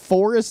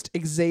 Forrest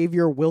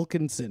Xavier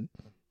Wilkinson.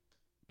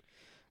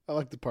 I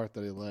like the part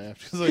that he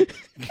laughed. He's like,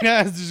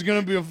 guys, there's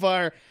going to be a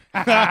fire.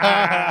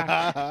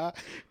 That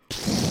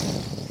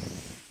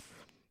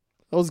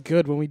was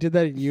good. When we did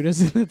that in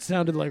unison, it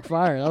sounded like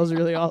fire. That was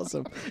really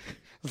awesome.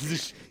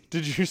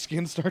 Did your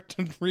skin start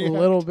to react? A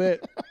little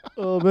bit.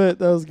 That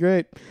was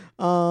great.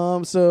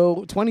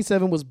 So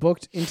 27 was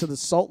booked into the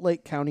Salt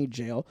Lake County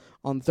Jail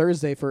on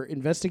Thursday for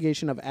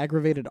investigation of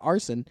aggravated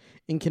arson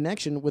in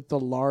connection with the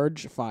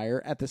large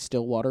fire at the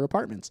Stillwater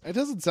Apartments. It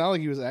doesn't sound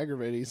like he was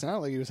aggravated. He sounded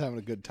like he was having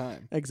a good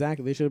time.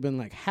 Exactly. They should have been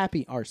like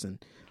happy arson.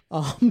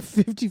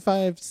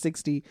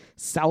 5560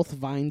 South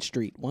Vine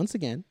Street. Once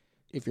again,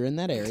 if you're in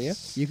that area,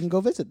 you can go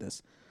visit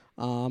this.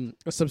 A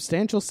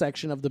substantial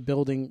section of the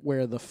building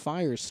where the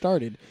fire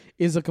started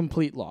is a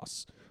complete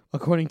loss,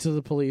 according to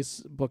the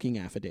police booking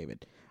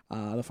affidavit.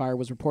 The fire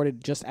was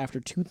reported just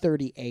after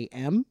 2:30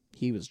 a.m.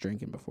 He was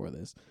drinking before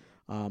this.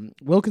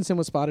 Wilkinson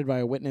was spotted by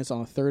a witness on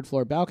a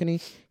third-floor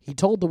balcony. He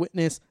told the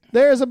witness,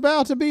 "There's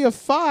about to be a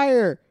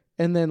fire,"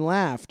 and then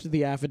laughed,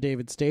 the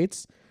affidavit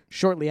states.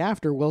 Shortly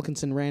after,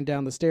 Wilkinson ran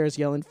down the stairs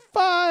yelling,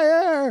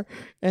 "Fire!"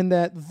 and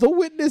that the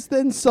witness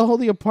then saw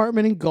the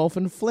apartment engulf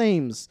in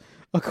flames,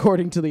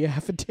 according to the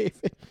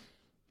affidavit.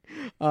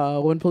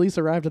 When police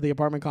arrived at the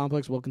apartment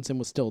complex, Wilkinson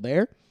was still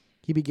there.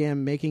 He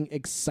began making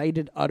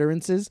excited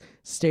utterances,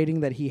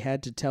 stating that he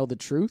had to tell the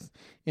truth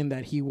and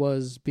that he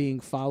was being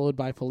followed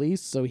by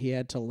police, so he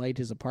had to light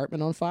his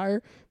apartment on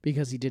fire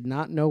because he did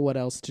not know what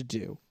else to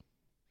do.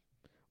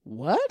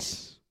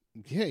 What?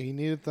 Yeah, he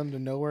needed them to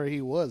know where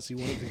he was. He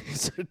wanted to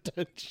get their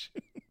attention.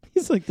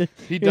 He's like,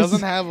 he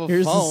doesn't have a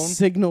here's phone. Here's a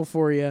signal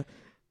for you.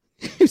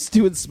 He's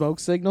doing smoke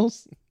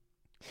signals.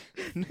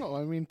 No,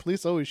 I mean,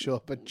 police always show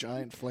up at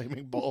giant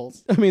flaming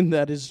balls. I mean,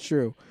 that is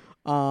true.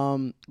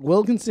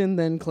 Wilkinson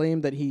then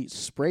claimed that he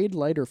sprayed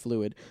lighter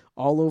fluid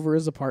all over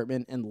his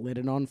apartment and lit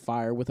it on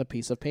fire with a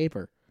piece of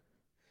paper.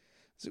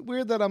 Is it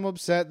weird that I'm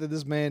upset that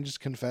this man just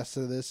confessed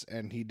to this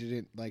and he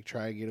didn't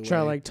try to get away?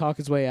 Try to talk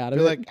his way out of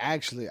it. it.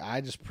 Actually,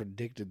 I just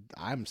predicted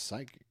I'm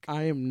psychic.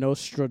 I am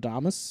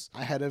Nostradamus.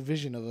 I had a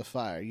vision of a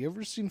fire. You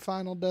ever seen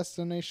Final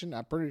Destination?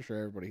 I'm pretty sure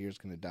everybody here is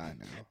going to die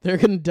now. They're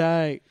going to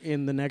die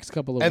in the next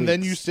couple of weeks. And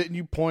then you sit and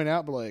you point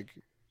out,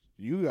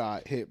 you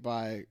got hit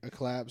by a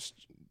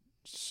collapsed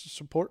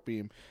support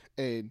beam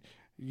and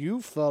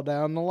you fell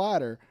down the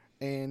ladder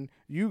and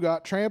you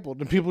got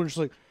trampled. And people are just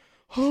like,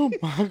 oh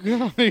my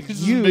God.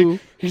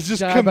 He's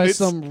just died by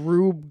some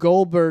Rube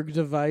Goldberg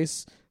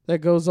device that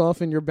goes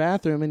off in your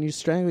bathroom and you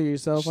strangle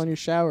yourself on your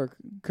shower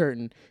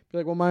curtain. Be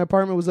like, well, my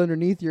apartment was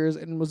underneath yours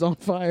and was on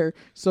fire,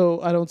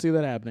 so I don't see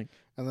that happening.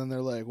 And then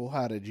they're like, well,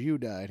 how did you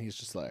die? And he's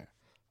just like,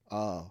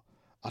 oh,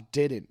 I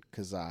didn't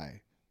because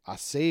I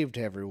saved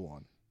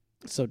everyone.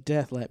 So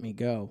death let me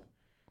go.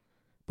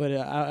 But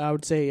I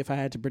would say if I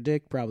had to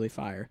predict, probably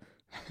fire.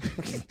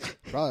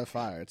 Probably a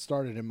fire. It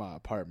started in my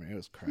apartment. It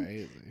was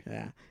crazy.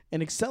 Yeah.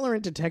 An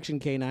accelerant detection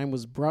canine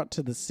was brought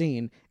to the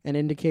scene and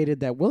indicated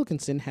that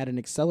Wilkinson had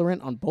an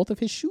accelerant on both of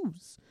his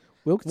shoes.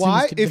 Wilkinson was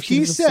Why? If convicted he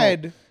of assault.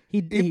 said,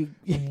 he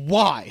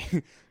why?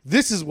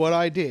 This is what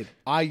I did.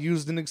 I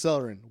used an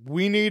accelerant.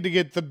 We need to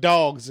get the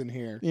dogs in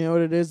here. You know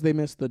what it is? They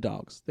missed the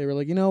dogs. They were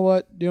like, you know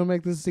what? Do you want to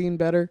make this scene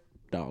better?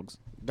 Dogs.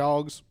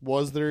 Dogs.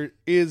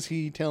 Is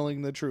he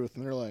telling the truth?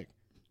 And they're like,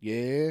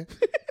 yeah.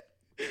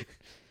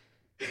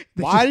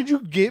 Why did you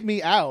get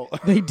me out?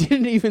 They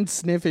didn't even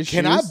sniff his shoes.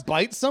 Can I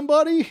bite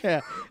somebody?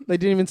 Yeah. They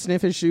didn't even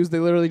sniff his shoes. They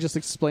literally just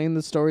explained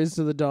the stories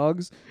to the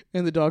dogs.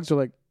 And the dogs are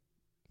like,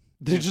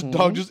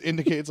 Dog just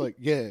indicates like,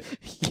 yeah.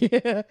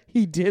 yeah,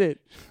 he did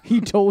it.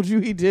 He told you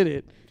he did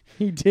it.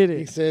 He did it.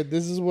 He said,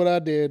 this is what I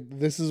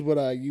did. This is what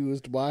I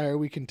used. Why are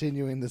we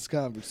continuing this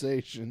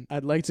conversation?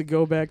 I'd like to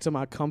go back to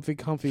my comfy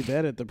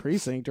bed at the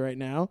precinct right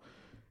now.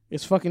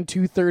 It's fucking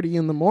 2:30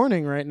 in the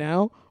morning right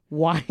now.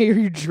 Why are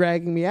you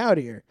dragging me out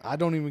here? I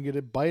don't even get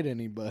to bite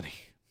anybody.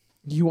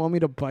 You want me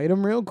to bite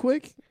him real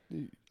quick?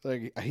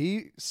 Like,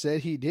 he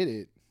said he did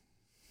it.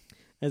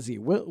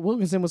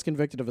 Wilkinson was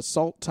convicted of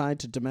assault tied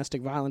to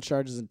domestic violence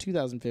charges in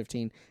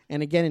 2015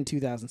 and again in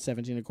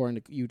 2017,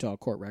 according to Utah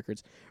court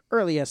records.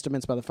 Early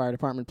estimates by the fire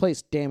department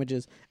placed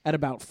damages at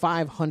about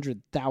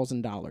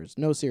 $500,000.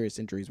 No serious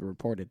injuries were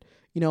reported.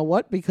 You know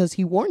what? Because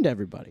he warned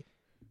everybody.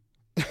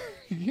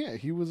 Yeah,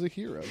 he was a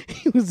hero.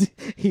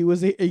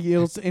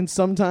 And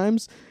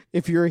sometimes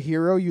if you're a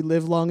hero, you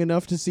live long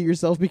enough to see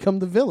yourself become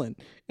the villain.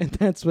 And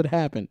that's what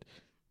happened.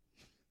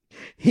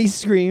 He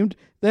screamed,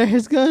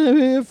 "There's gonna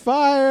be a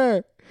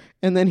fire!"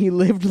 And then he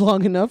lived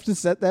long enough to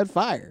set that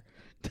fire.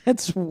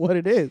 That's what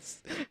it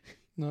is.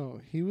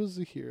 No, he was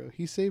a hero.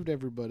 He saved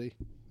everybody.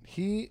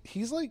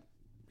 He's like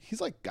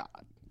God.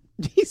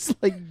 He's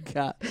like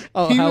God.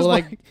 Oh, He how was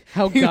like like-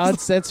 how he was God like-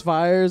 sets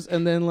fires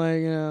and then like,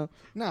 you know,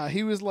 Nah,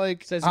 he was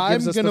like, Says he I'm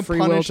gives us gonna the free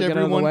will punish to get out of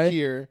the everyone way.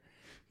 here,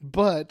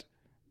 but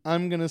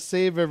I'm gonna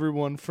save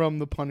everyone from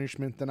the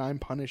punishment that I'm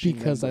punishing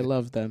because them I with.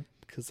 love them.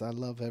 Because I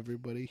love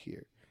everybody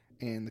here.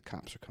 And the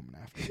cops are coming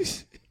after me.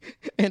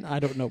 And I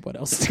don't know what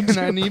else to And do.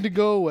 I need to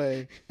go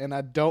away. And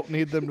I don't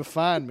need them to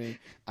find me.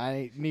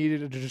 I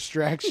needed a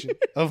distraction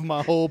of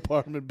my whole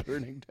apartment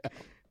burning down.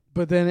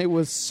 But then it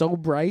was so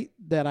bright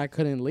that I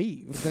couldn't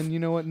leave. Then you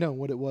know what? No,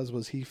 what it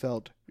was he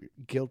felt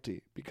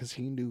guilty because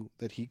he knew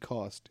that he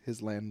cost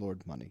his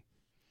landlord money.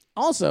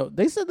 Also,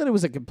 they said that it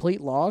was a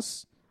complete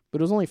loss, but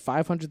it was only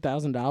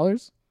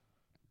 $500,000.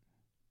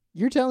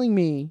 You're telling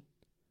me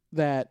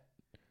that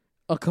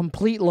a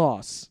complete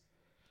loss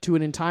to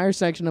an entire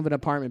section of an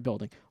apartment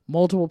building,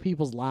 multiple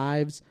people's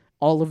lives,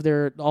 all of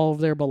their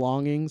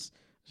belongings,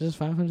 just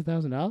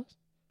 $500,000?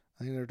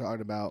 I think they're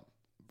talking about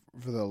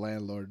for the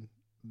landlord.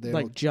 They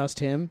Like don't, just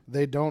him?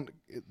 they don't.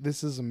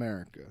 This is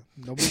America.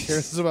 Nobody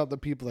cares about the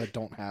people that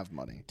don't have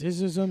money. This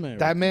is America.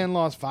 That man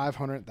lost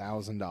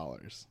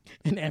 $500,000.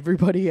 And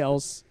everybody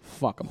else,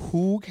 fuck them.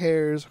 Who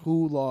cares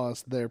who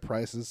lost their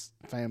priceless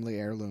family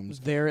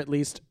heirlooms They're at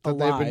least that they've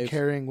been alive,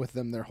 carrying with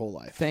them their whole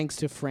life? thanks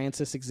to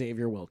Francis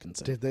Xavier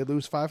Wilkinson. Did they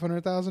lose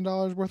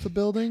 $500,000 worth of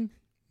building?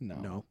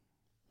 No.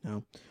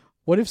 No.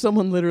 What if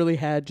someone literally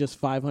had just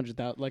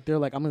 500,000? Like they're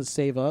like, I'm going to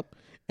save up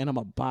and I'm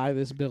going to buy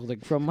this building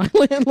from my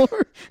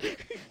landlord.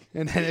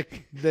 And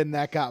then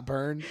that got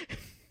burned.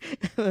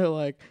 They're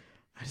like,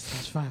 I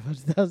just lost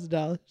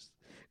 $500,000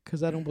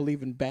 because I don't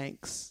believe in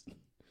banks.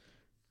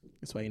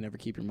 That's why you never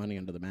keep your money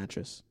under the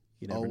mattress.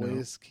 You never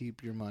Always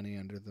keep your money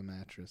under the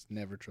mattress.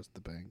 Never trust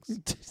the banks. know.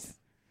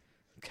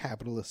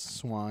 Capitalist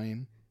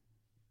swine.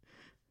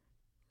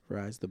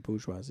 Rise the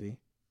bourgeoisie.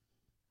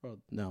 Oh,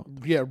 no.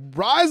 Yeah,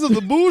 rise of the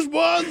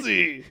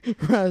bourgeoisie.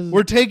 Rise,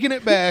 We're taking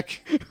it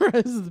back.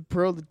 rise of the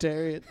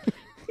proletariat.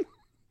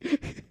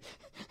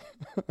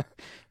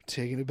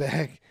 Taking it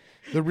back.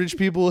 The rich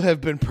people have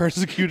been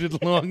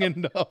persecuted long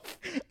enough.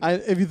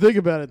 If you think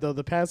about it, though,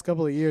 the past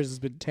couple of years has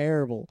been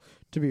terrible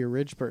to be a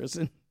rich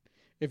person.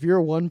 If you're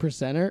a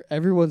 1%er,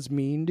 everyone's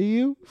mean to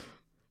you.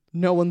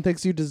 No one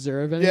thinks you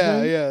deserve anything.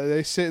 Yeah.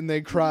 They sit and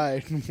they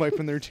cry,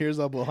 wiping their tears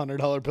up with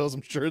 $100 bills.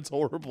 I'm sure it's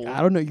horrible. I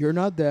don't know. You're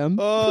not them.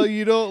 Oh,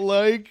 you don't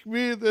like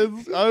me?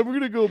 I'm going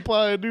to go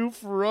buy a new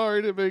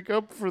Ferrari to make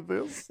up for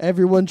this.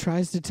 Everyone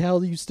tries to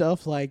tell you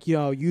stuff like,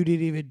 yo, you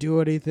didn't even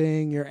do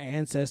anything. Your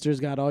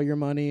ancestors got all your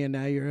money and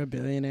now you're a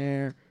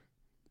billionaire.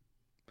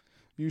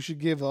 You should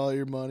give all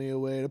your money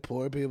away to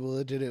poor people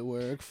that didn't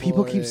work for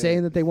People keep it.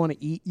 saying that they want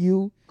to eat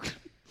you.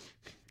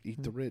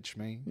 Eat the rich,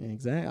 man.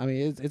 Exactly. I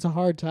mean, it's a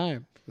hard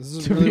time. This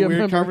is To a be really a weird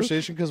member.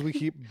 conversation because we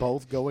keep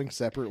both going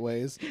separate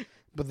ways.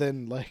 But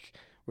then, like,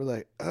 we're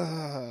like,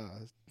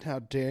 how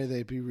dare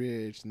they be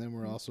rich? And then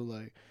we're also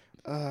like,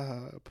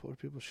 poor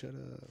people, shut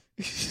up.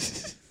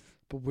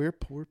 But we're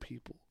poor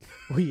people.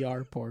 We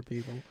are poor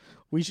people.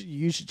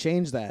 You should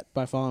change that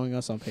by following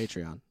us on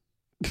Patreon.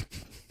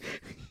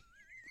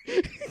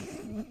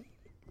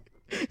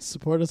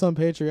 Support us on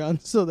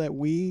Patreon so that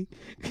we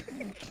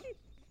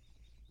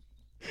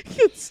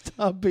can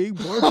stop being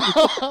poor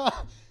people.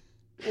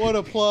 What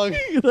a plug.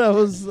 That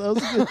was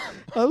good.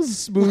 That was a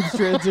smooth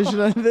transition,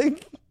 I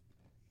think.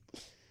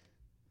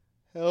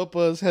 Help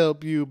us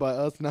help you by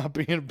us not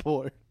being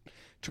poor.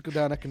 Trickle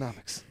down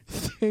economics.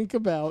 Think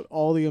about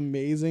all the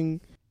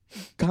amazing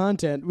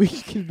content we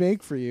could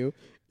make for you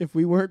if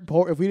we weren't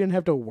poor, if we didn't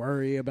have to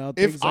worry about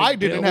things If like I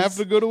didn't bills. have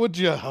to go to a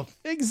job.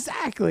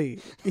 Exactly.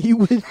 He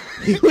would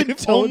If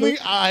totally.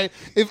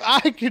 if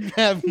I could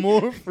have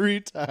more free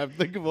time,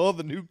 think of all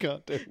the new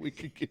content we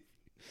could get.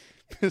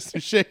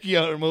 Mr. Shaky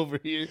Arm over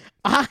here.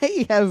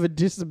 I have a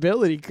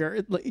disability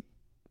currently.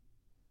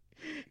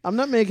 I'm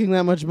not making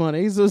that much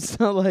money, so it's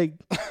not like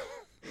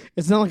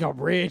I'm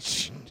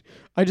rich.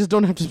 I just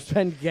don't have to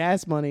spend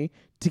gas money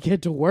to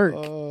get to work.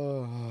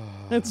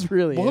 That's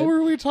really What it.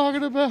 were we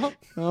talking about?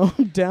 Oh,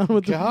 I'm down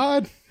with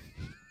God?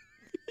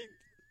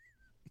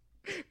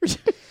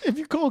 If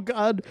you call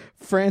God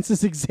Francis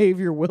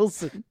Xavier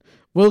Wilkinson,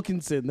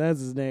 that's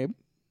his name.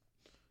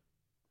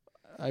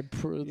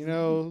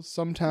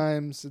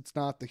 Sometimes it's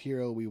not the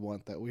hero we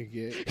want that we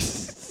get,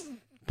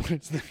 but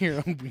it's the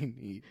hero we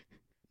need.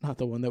 Not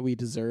the one that we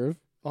deserve.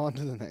 On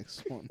to the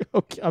next one.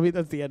 Okay, I mean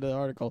that's the end of the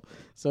article.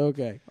 So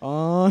okay,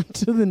 on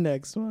to the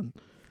next one.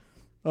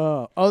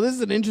 Oh, this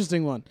is an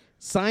interesting one.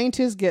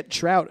 Scientists get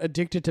trout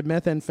addicted to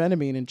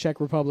methamphetamine in Czech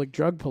Republic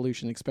drug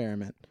pollution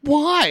experiment.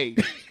 Why?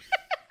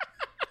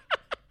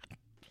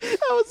 That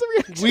was the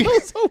reaction I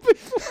was hoping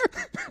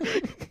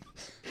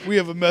for. We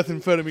have a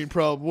methamphetamine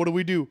problem. What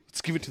do?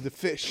 Let's give it to the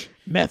fish.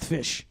 Meth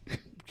fish.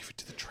 Give it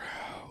to the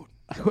trout.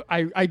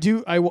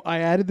 I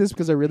added this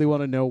because I really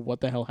want to know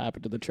what the hell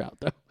happened to the trout,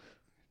 though.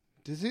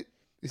 Is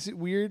it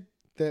weird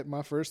that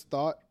my first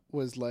thought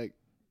was like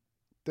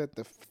that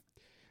the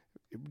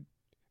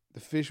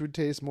fish would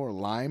taste more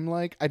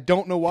lime-like? I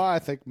don't know why I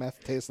think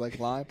meth tastes like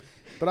lime,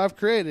 but I've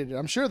created it.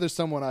 I'm sure there's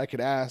someone I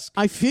could ask.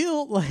 I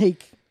feel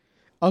like,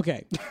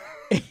 okay,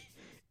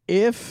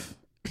 if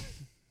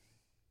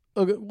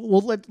okay,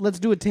 well let's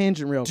do a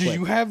tangent real Do quick.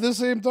 you have the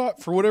same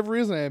thought? For whatever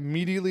reason, I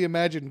immediately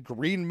imagined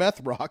green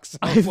meth rocks.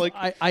 I was like,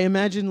 I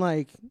imagine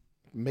like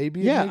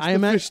maybe yeah, it makes I the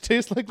imagine fish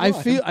taste like lime.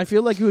 I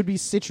feel like it would be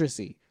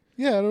citrusy.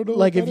 Yeah, I don't know.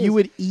 Like what if that you is.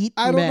 would eat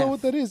I don't meth. know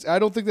what that is. I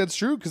don't think that's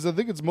true because I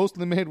think it's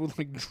mostly made with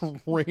like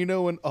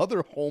Drano and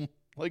other home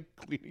like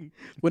cleaning.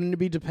 Wouldn't it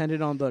be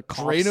dependent on the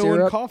cough Drano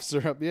syrup? and cough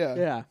syrup. Yeah.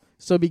 Yeah,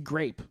 so it'd be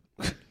grape,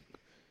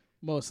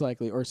 most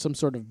likely, or some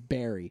sort of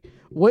berry.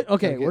 What?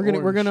 Okay, Like we're gonna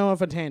orange. go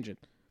off a tangent.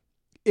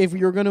 If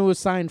you're gonna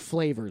assign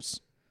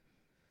flavors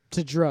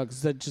to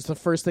drugs, that's just the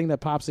first thing that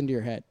pops into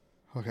your head.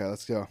 Okay,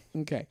 let's go.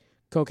 Okay,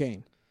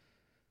 cocaine.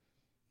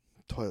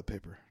 Toilet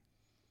paper.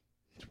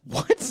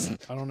 What?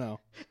 I don't know.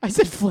 I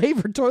said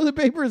flavor. Toilet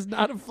paper is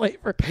not a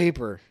flavor.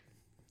 Paper.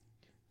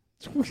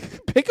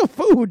 Pick a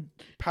food.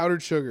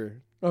 Powdered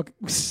sugar. Okay.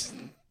 Is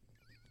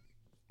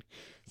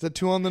that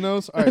 2 on the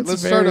nose? All right, That's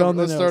let's very start over. on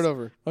the Let's nose. start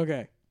over.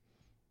 Okay.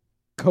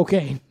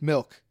 Cocaine.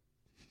 Milk.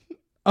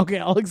 Okay,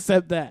 I'll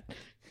accept that.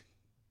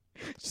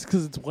 Just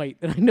because it's white,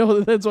 and I know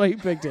that's why you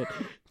picked it.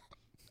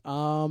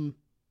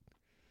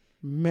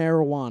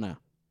 Marijuana.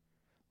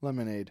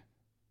 Lemonade.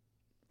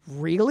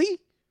 Really?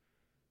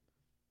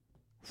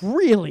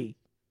 Really?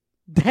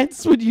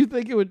 That's what you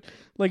think it would,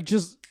 like,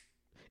 just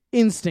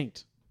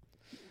instinct.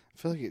 I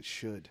feel like it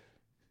should.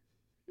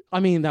 I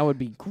mean, that would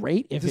be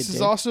great if This it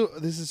is did.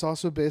 this is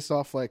also based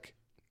off like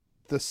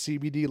the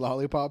CBD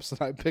lollipops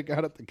that I pick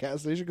out at the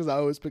gas station because I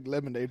always pick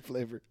lemonade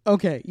flavor.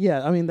 Okay,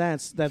 yeah, I mean,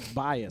 that's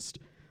biased.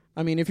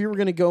 I mean, if you were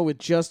going to go with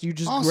just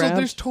Also, grabbed...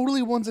 there's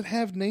totally ones that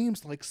have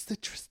names like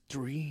Citrus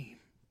Dream.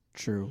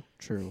 True.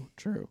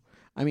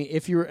 I mean,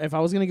 if I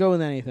was going to go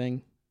with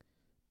anything,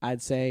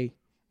 I'd say...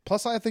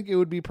 Plus, I think it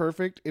would be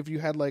perfect if you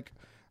had like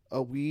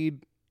a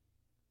weed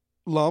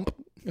lump,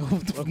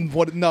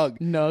 what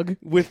Nug.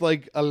 with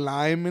like a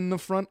lime in the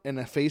front and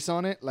a face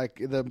on it. Like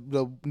the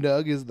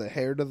nug is the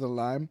hair to the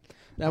lime.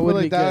 That would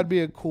be that good. would be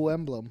a cool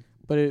emblem.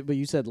 But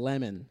you said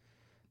lemon.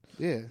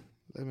 Yeah,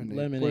 lemonade.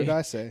 Lemonade. What did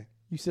I say?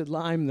 You said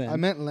lime then. I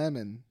meant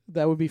lemon.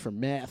 That would be for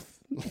meth.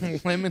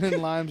 Lemon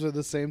and limes are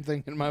the same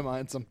thing in my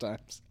mind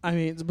sometimes. I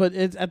mean, but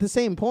it's at the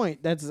same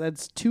point.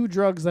 That's 2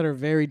 drugs that are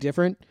very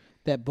different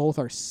that both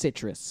are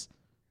citrus.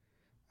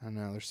 I don't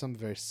know. There's something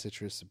very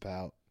citrus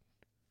about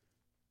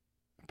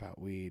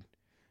weed.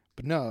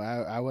 But no,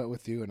 I went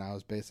with you, and I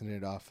was basing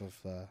it off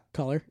of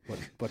Color.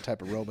 what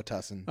type of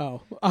Robitussin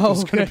Oh,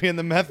 was okay. going to be in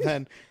the meth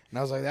then. And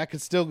I was like, that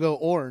could still go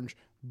orange,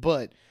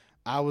 but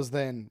I was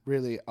then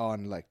really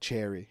on like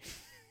cherry.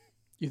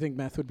 You think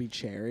meth would be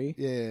cherry?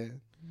 Yeah.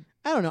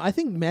 I don't know. I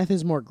think meth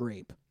is more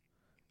grape.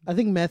 I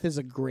think meth is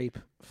a grape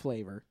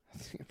flavor. I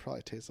think it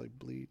probably tastes like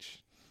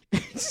bleach.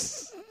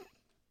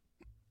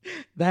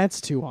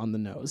 That's 2 on the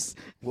nose.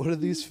 What are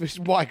these fish?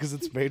 Why? Because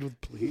it's made with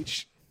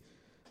bleach.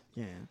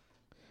 Yeah.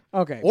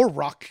 Okay. Or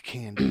rock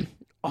candy.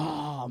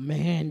 Oh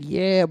man,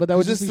 yeah, but that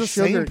would It's just the be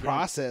sugar same again.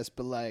 process,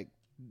 but like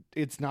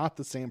it's not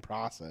the same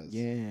process.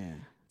 Yeah.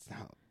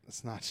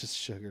 It's not just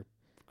sugar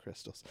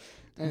crystals.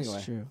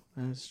 Anyway,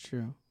 That's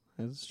true.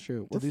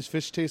 do these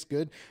fish taste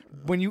good?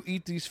 When you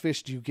eat these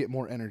fish, do you get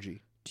more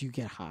energy? Do you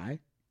get high?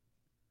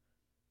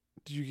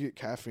 Do you get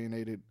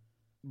caffeinated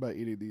by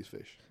eating these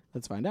fish?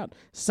 Let's find out.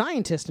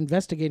 Scientists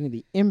investigating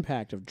the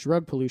impact of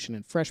drug pollution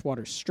in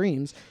freshwater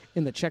streams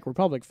in the Czech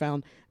Republic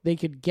found they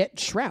could get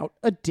trout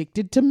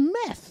addicted to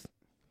meth.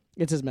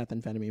 It says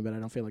methamphetamine, but I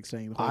don't feel like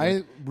saying the whole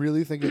word. I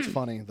really think it's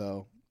funny,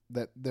 though,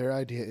 that their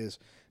idea is,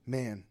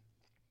 man,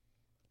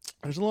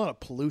 there's a lot of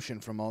pollution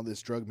from all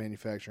this drug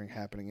manufacturing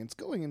happening. It's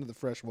going into the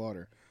fresh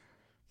water.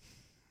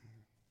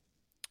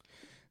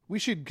 We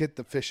should get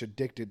the fish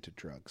addicted to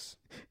drugs.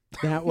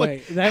 That way,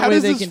 How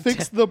does they this can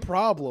fix the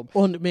problem?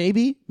 Well,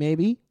 maybe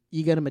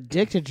you get them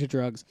addicted to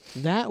drugs.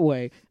 That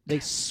way, they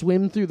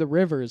swim through the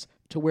rivers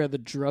to where the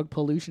drug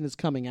pollution is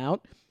coming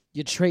out.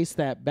 You trace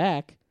that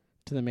back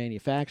to the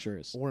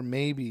manufacturers. Or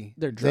maybe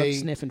They're drug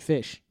sniffing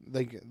fish.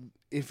 Like,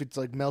 if it's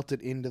like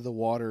melted into the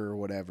water or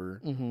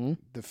whatever,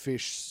 the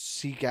fish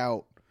seek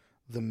out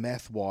the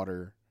meth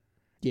water,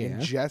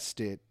 ingest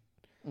it,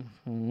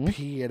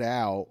 pee it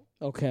out,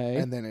 okay,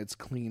 and then it's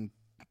clean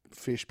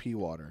fish pee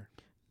water.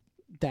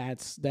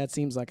 That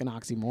seems like an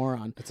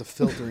oxymoron. It's a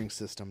filtering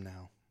system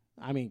now.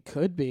 I mean,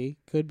 could be.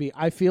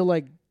 I feel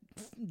like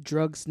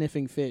drug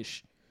sniffing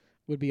fish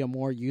would be a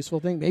more useful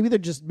thing. Maybe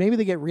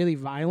they get really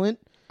violent.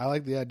 I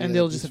like the idea, and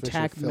they'll just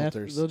attack meth.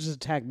 They'll just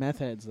attack meth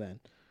heads then.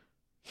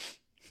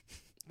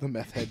 The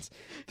meth heads,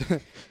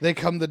 they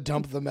come to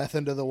dump the meth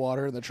into the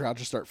water, and the trout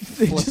just start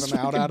flipping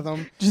out at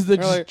them. Just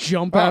like,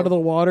 jump out of the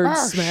water and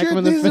smack them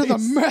in the face. These are the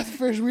meth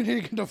fish. We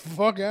need to get the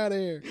fuck out of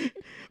here.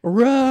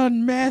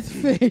 Run, meth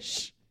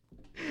fish.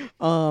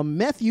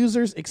 Meth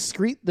users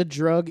excrete the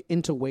drug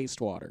into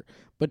wastewater,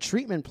 but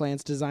treatment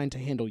plants designed to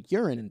handle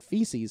urine and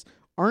feces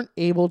aren't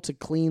able to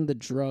clean the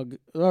drug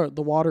or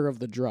the water of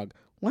the drug.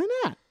 Why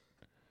not?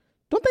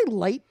 Don't they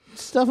light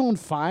stuff on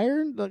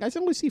fire? Like, I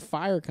only see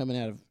fire coming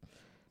out of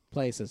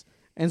places,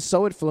 and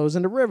so it flows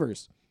into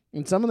rivers.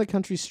 In some of the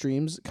country's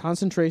streams,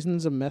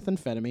 concentrations of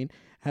methamphetamine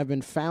have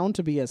been found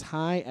to be as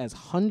high as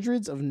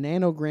hundreds of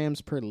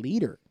nanograms per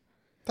liter.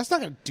 That's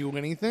not going to do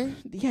anything.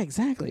 Yeah,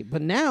 exactly.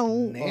 But now,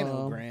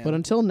 but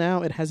until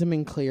now, it hasn't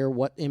been clear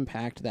what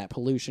impact that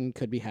pollution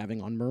could be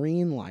having on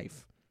marine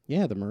life.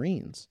 Yeah, the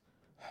Marines.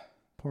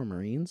 Poor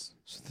Marines.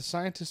 So the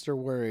scientists are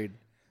worried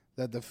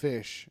that the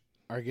fish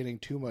are getting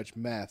too much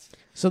meth.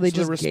 So the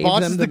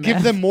response is to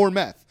give them more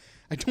meth.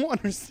 I don't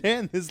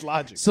understand this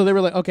logic. So they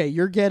were like, okay,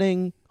 you're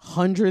getting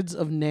hundreds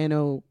of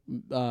nanograms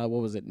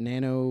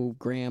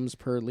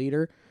per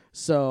liter.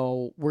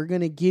 So we're going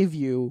to give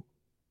you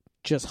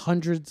just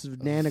hundreds of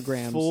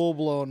nanograms.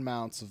 Full-blown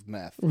amounts of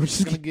meth. We're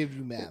just going to give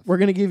you meth. We're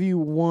going to give you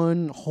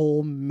one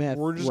whole meth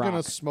We're just going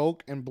to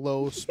smoke and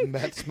blow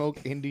meth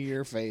smoke into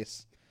your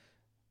face.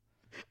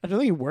 I don't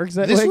think it works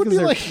that this way. Would be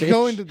like fish.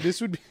 going to.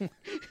 This would be.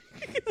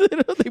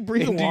 They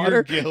breathe into water.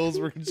 Your gills.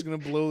 We're just gonna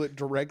blow it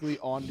directly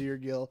onto your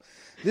gill.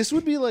 This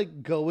would be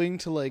like going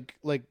to like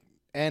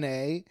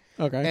NA,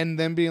 okay, and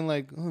then being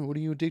like, "Oh, what are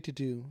you addicted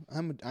to?"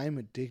 I'm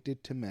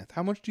addicted to meth.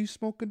 How much do you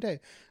smoke a day?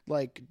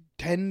 Like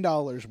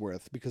 $10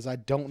 worth, because I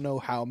don't know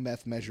how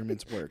meth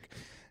measurements work.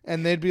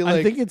 And they'd be like,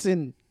 I think it's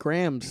in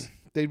grams.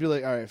 They'd be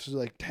like, all right, so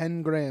like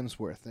 10 grams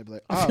worth. They'd be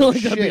like, oh, I feel like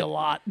shit. that'd be a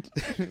lot.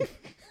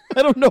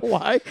 I don't know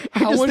why. I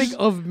just think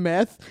of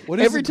meth.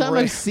 Every time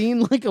I've seen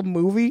like a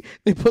movie,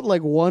 they put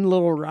like one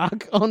little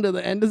rock onto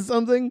the end of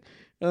something,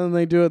 and then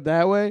they do it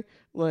that way.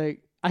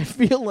 Like, I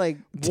feel like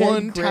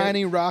one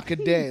tiny rock a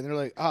day. And they're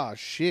like, oh,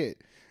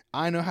 shit.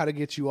 I know how to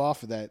get you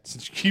off of that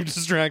since you keep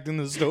distracting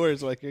the story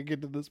so I can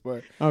get to this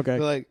part. Okay. They're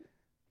like,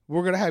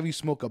 we're going to have you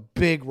smoke a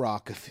big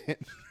rock of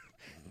it.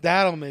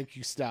 That'll make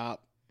you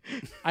stop.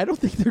 I don't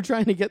think they're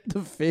trying to get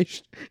the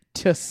fish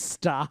to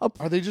stop.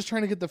 Are they just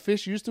trying to get the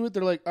fish used to it?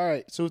 They're like, all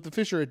right, so if the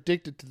fish are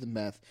addicted to the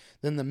meth,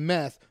 then the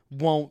meth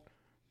won't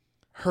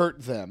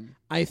hurt them.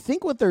 I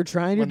think what they're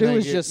trying to do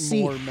is just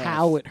see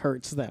how it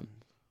hurts them.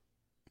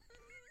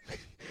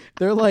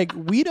 They're like,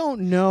 we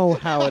don't know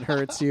how it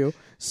hurts you,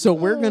 so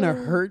we're going to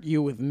hurt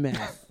you with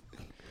meth.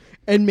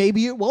 And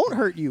maybe it won't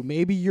hurt you.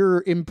 Maybe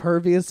you're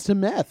impervious to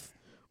meth.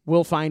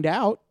 We'll find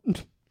out.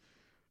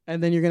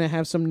 And then you're going to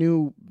have some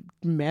new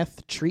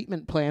meth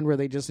treatment plan where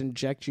they just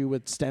inject you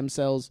with stem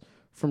cells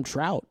from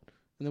trout.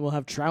 And then we'll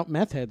have trout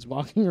meth heads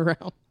walking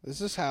around.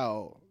 This is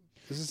how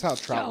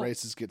trout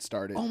races get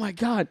started. Oh, my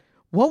God.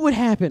 What would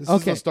happen? This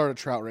is the start of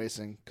trout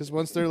racing. Because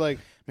once they're like,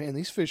 man,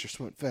 these fish are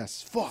swimming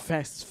fast as fuck.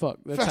 Fast as fuck.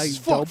 That's fast how you as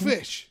fuck dope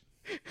fish.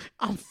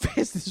 I'm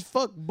fast as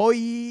fuck, boy.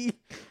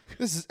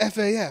 This is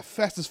FAF,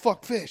 fast as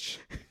fuck fish.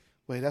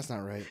 Wait, that's not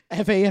right.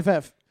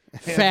 FAFF.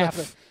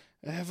 FAF.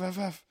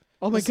 FFF.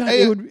 Oh my God,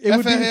 it would be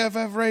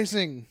FAFF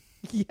racing.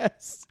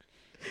 Yes.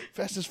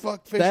 Fast as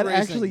fuck fish that racing.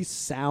 That actually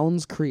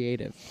sounds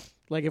creative.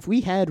 Like if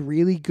we had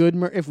really good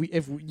if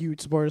you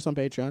support us on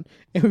Patreon,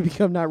 it would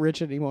become not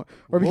rich anymore.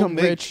 Or we'll become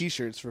make rich.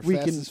 T-shirts for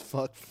fast as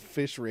fuck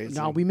fish racing.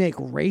 No, we make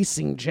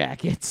racing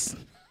jackets.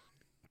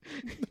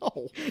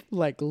 No.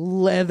 Like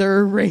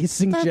leather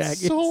racing That's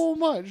jackets. so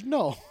much.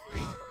 No.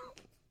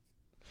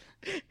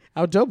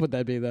 How dope would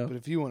that be, though? But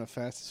if you want a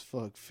fast as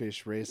fuck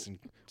fish racing,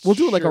 we'll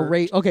do it like a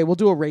race. Okay, we'll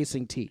do a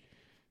racing tee.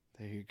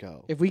 There you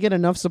go. If we get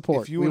enough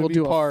support, we will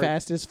do a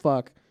fast as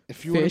fuck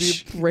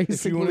fish racing.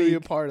 If you want to be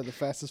a part of the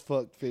fast as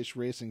fuck fish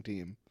racing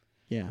team,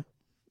 yeah,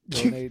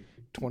 Donate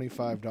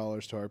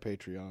 $25 to our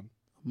Patreon.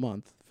 A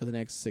month for the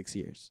next 6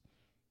 years.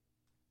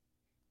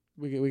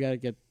 We gotta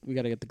get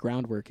the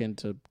groundwork in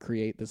to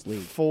create this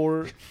league.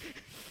 4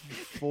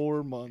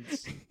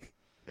 months.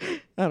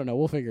 I don't know.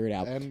 We'll figure it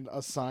out. And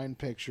a signed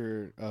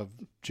picture of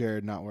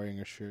Jared not wearing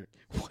a shirt.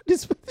 What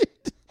is with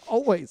it?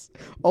 Always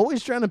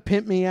trying to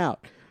pimp me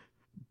out.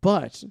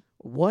 But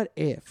what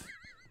if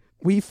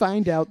we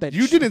find out that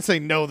You didn't say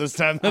no this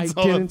time. I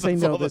didn't say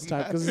no this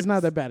time because it's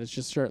not that bad. It's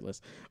just shirtless.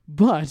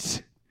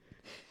 But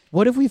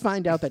what if we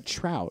find out that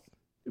trout,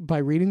 by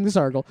reading this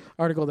article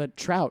that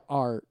trout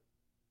are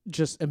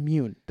just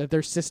immune, that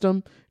their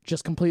system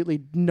just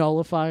completely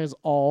nullifies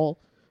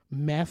all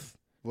meth?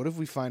 What if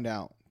we find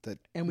out that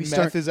And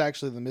meth is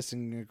actually the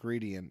missing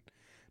ingredient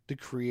to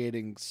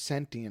creating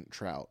sentient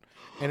trout,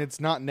 and it's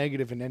not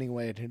negative in any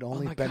way, and it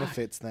only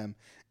benefits them,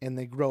 and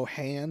they grow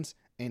hands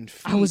and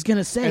feet. I was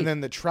gonna say, and then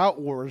the trout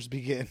wars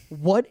begin.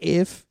 What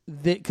if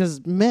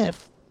because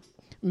meth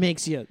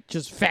makes you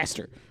just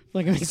faster,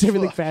 like it makes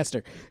everything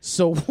faster.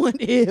 So what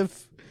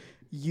if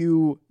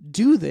you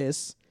do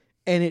this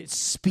and it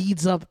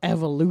speeds up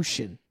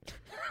evolution?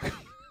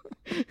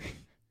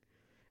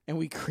 And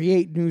we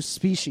create new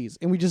species,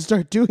 and we just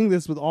start doing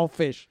this with all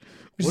fish.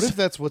 What if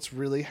that's what's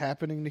really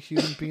happening to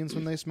human beings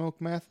when they smoke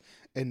meth?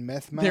 And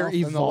meth mouth They're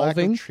and the lack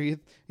evolving? of teeth?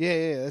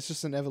 Yeah, that's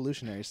just an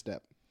evolutionary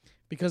step.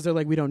 Because they're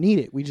like, we don't need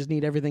it. We just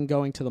need everything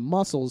going to the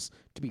muscles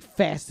to be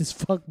fast as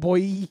fuck,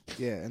 boy.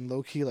 Yeah, and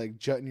low key, like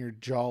jutting your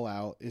jaw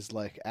out is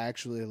like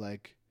actually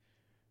like.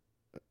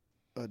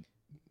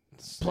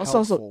 Plus,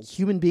 helpful. also,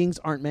 human beings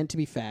aren't meant to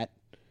be fat,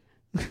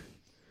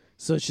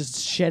 so it's just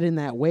shedding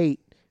that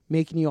weight,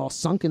 making you all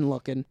sunken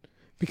looking,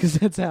 because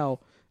that's how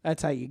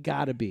you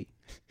gotta be,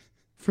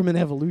 from an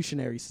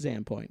evolutionary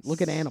standpoint.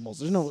 Look at animals.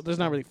 There's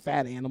not really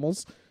fat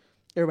animals.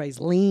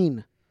 Everybody's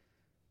lean.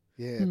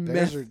 Yeah,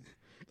 bears are.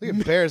 Look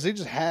at bears. They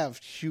just have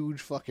huge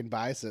fucking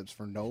biceps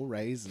for no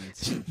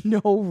reasons.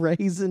 No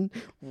reason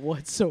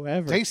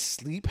whatsoever. They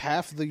sleep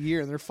half the year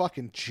and they're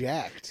fucking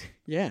jacked.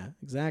 Yeah,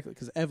 exactly.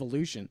 Because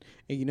evolution.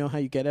 And you know how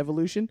you get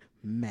evolution?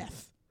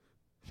 Meth.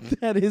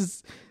 That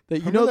is that.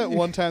 You Remember know that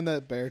one time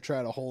that bear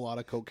tried a whole lot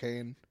of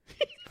cocaine.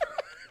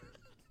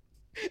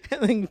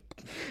 and then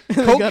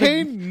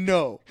Cocaine,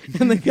 no.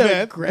 And they got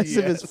Meth,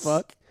 aggressive yes. as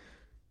fuck.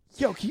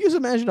 Yo, can you just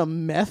imagine a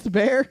meth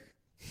bear?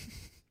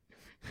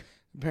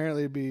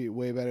 Apparently, it'd be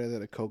way better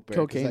than a coke bear.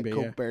 Cocaine that bear,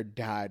 coke yeah. bear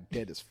died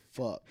dead as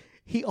fuck.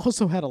 He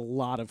also had a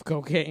lot of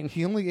cocaine.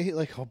 He only ate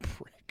like a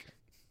brick.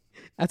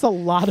 That's a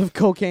lot of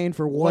cocaine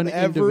for one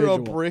Whatever individual. a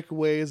brick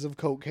weighs of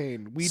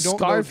cocaine. We don't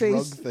know drug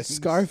things.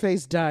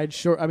 Scarface died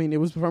short. I mean, it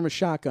was from a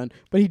shotgun,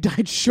 but he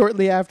died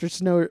shortly after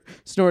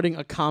snorting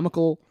a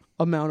comical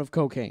amount of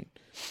cocaine.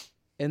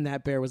 And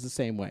that bear was the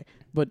same way.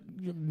 But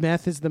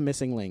meth is the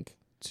missing link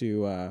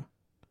to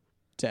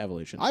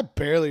evolution. I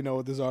barely know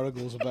what this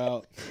article is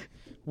about.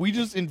 We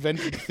just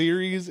invented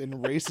theories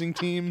and racing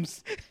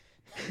teams.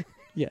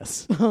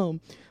 Yes.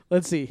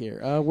 Let's see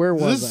here. Where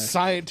was This I?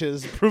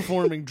 scientist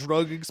performing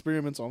drug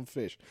experiments on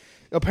fish.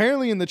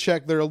 Apparently in the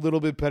Czech, they're a little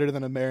bit better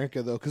than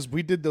America, though, because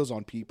we did those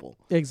on people.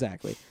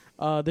 Exactly.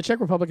 The Czech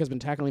Republic has been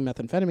tackling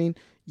methamphetamine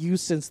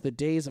use since the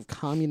days of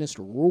communist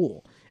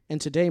rule. And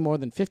today, more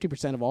than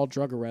 50% of all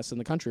drug arrests in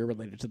the country are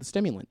related to the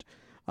stimulant.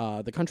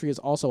 The country is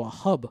also a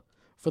hub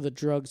for the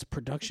drug's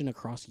production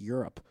across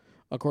Europe.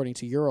 According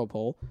to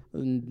Europol,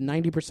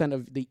 90%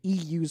 of the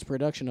EU's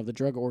production of the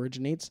drug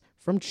originates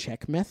from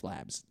Czech meth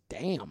labs.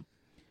 Damn.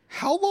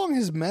 How long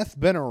has meth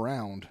been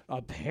around?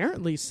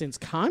 Apparently since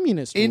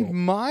communist rule. In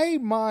my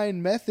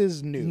mind, meth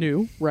is new.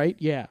 New, right?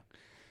 Yeah.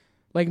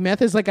 Like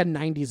meth is like a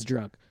 90s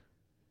drug.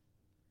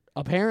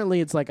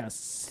 Apparently it's like a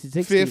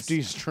 60s.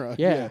 50s drug.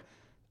 Yeah.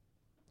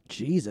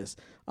 Jesus.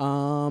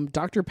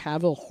 Dr.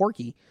 Pavel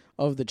Horky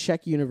of the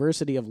Czech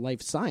University of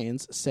Life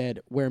Science said,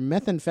 where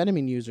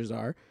methamphetamine users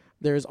are,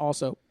 there is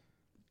also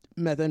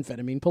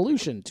methamphetamine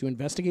pollution. To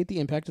investigate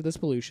the impact of this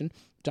pollution,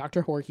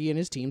 Dr. Horky and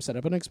his team set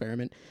up an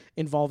experiment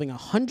involving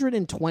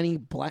 120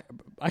 black...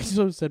 I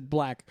said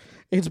black.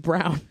 It's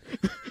brown.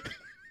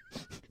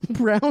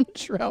 Brown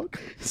trout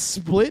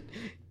split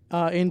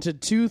into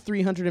two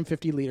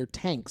 350-liter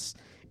tanks.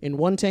 In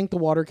one tank, the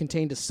water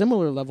contained a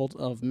similar level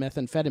of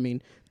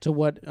methamphetamine to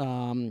what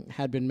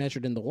had been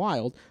measured in the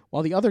wild,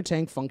 while the other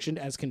tank functioned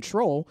as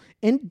control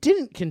and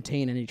didn't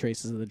contain any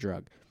traces of the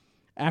drug.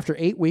 After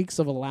 8 weeks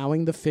of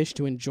allowing the fish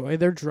to enjoy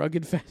their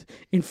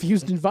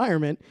drug-infused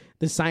environment,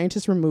 the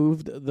scientists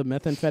removed the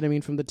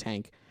methamphetamine from the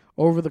tank.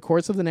 Over the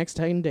course of the next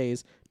 10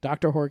 days,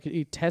 Dr.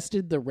 Horky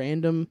tested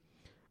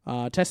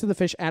the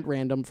fish at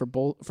random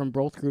from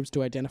both groups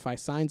to identify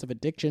signs of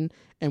addiction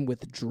and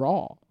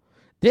withdrawal.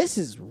 This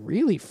is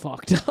really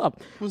fucked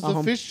up. Was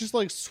the fish just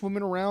like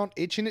swimming around,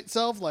 itching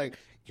itself, like,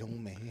 yo,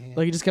 man.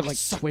 Like, he just kept like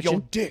suck twitching.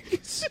 your dick.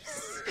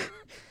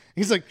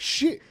 He's like,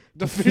 shit.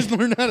 The fish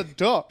learned how to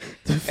talk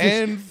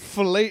and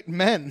fillet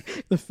men.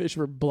 The fish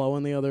were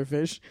blowing the other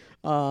fish.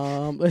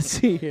 Let's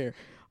see here.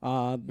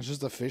 It's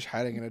just a fish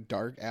hiding in a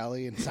dark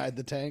alley inside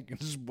the tank and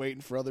just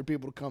waiting for other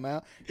people to come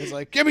out. It's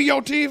like, give me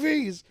your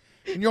TVs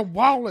and your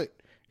wallet,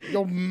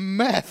 your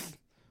meth.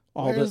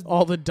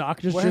 All the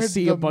doctors where's just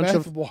see the a bunch meth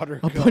of water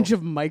a go? bunch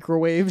of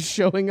microwaves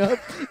showing up.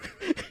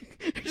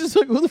 Just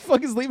like, who the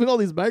fuck is leaving all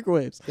these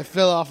microwaves? They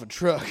fell off a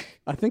truck.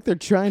 I think they're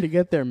trying to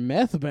get their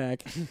meth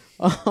back.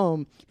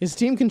 His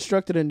team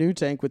constructed a new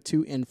tank with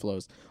 2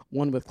 inflows,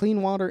 one with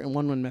clean water and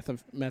one with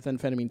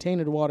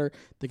methamphetamine-tainted water.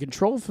 The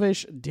control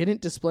fish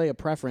didn't display a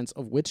preference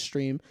of which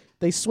stream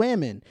they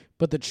swam in,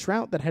 but the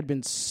trout that had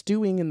been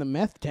stewing in the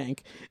meth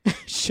tank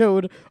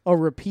showed a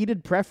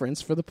repeated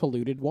preference for the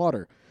polluted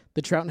water.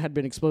 The trout had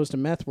been exposed to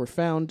meth were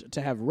found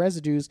to have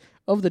residues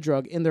of the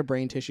drug in their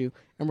brain tissue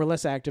and were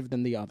less active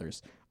than the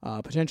others,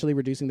 potentially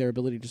reducing their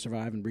ability to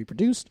survive and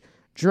reproduce.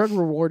 Drug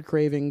reward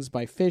cravings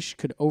by fish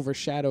could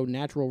overshadow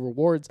natural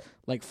rewards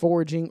like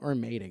foraging or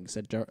mating,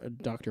 said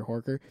Dr.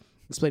 Horker,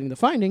 explaining the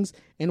findings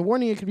and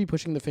warning it could be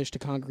pushing the fish to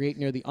congregate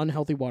near the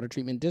unhealthy water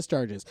treatment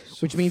discharges,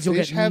 which means you'll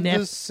get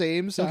the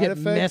same side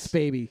effects. Meth,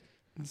 baby.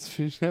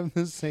 Fish have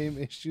the same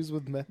issues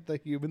with meth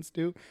that humans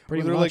do.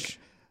 Pretty they're much. like,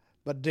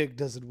 my dick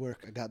doesn't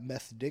work. I got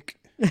meth dick.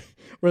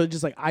 Where they're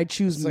just like, I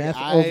choose It's meth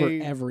like, over I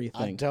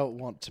everything. don't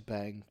want to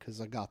bang because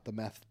I got the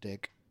meth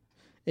dick.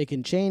 It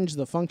can change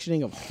the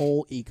functioning of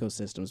whole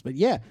ecosystems. But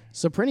yeah,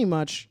 so pretty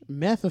much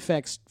meth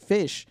affects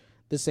fish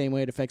the same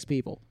way it affects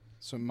people.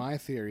 So my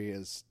theory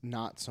is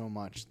not so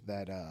much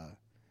that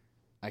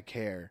I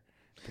care,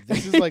 but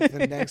this is like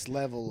the next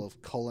level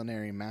of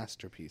culinary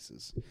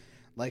masterpieces.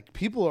 Like,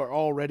 people are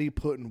already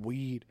putting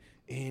weed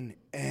in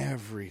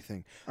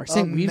everything. Are you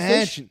saying weed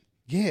fish?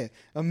 Yeah,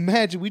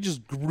 imagine we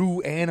just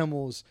grew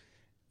animals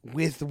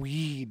with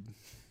weed.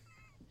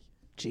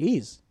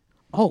 Jeez.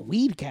 Oh,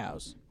 weed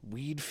cows.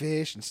 Weed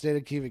fish. Instead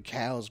of giving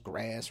cows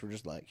grass, we're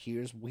just like,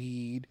 here's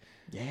weed.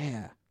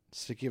 Yeah.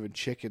 Instead of giving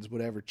chickens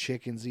whatever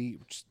chickens eat,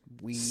 just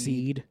weed.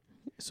 Seed.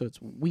 So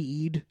it's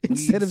weed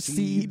instead of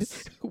seed.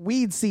 seeds.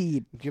 Weed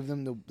seed. Give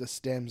them the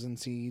stems and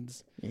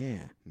seeds. Yeah.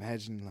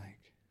 Imagine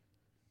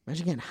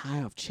Imagine getting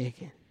high off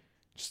chicken.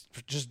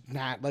 just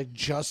not like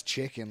just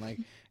chicken. Like,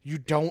 you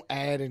don't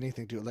add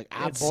anything to it. Like,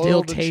 I It boiled still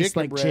a tastes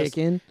chicken like breast.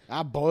 chicken.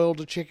 I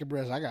boiled a chicken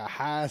breast. I got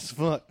high as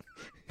fuck.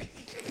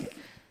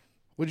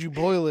 What'd you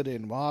boil it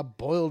in? Well, I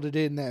boiled it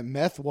in that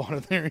meth water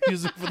they're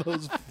using for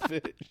those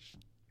fish.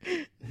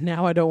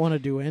 Now I don't want to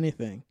do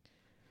anything.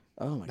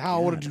 Oh my god. Now I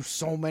want to do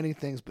so many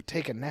things, but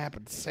take a nap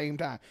at the same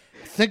time.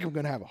 I think I'm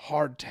going to have a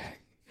heart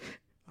attack.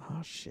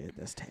 Oh shit,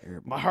 that's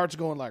terrible. My heart's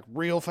going like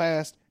real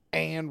fast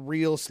and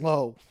real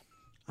slow.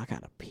 I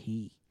gotta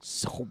pee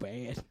so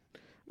bad.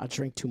 I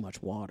drink too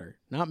much water.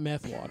 Not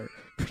meth water,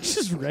 but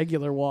just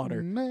regular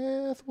water.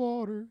 Meth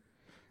water.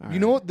 All You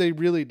know what they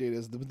really did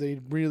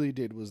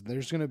was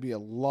there's going to be a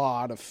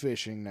lot of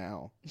fishing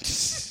now.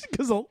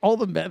 Because all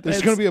the meth There's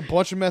heads, going to be a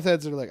bunch of meth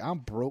heads that are like, I'm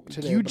broke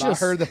today, You but I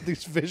just- heard that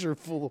these fish are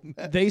full of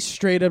meth. they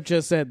straight up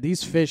just said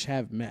these fish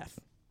have meth.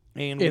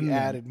 And in we them.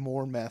 added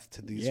more meth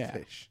to these Yeah.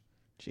 fish.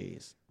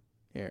 Jeez.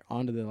 Here,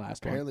 on to the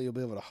last one. Apparently you'll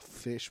be able to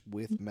fish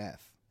with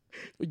meth.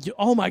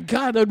 Oh my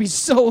god, that would be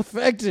so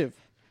effective.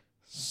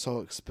 So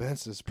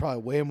expensive. It's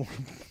probably way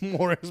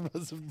more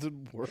expensive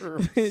than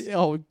worms.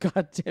 Oh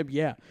goddamn,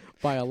 yeah,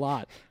 by a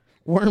lot.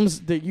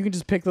 Worms that you can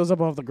just pick those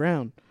up off the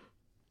ground.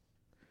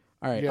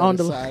 All right, You on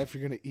gotta to decide if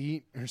you're gonna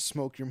eat or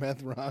smoke your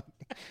meth rock.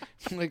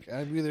 Like,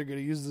 I'm either gonna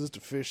use this to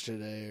fish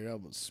today or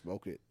I'm gonna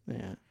smoke it.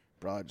 yeah.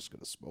 Probably just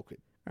gonna smoke it.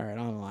 All right,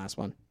 on to the last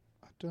one.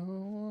 I don't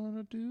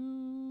wanna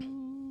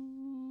do.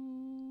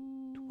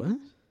 What?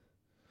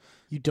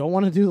 You don't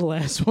want to do the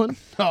last one?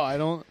 No, I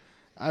don't.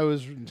 I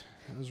was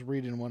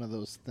reading one of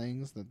those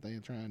things that they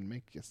try and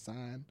make you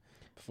sign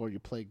before you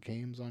play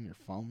games on your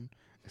phone.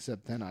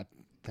 Except then I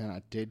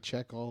did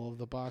check all of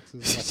the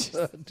boxes.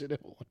 I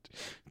didn't want to,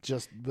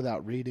 just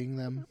without reading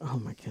them. Oh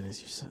my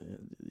goodness,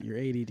 your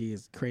ADD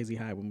is crazy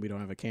high when we don't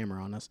have a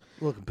camera on us.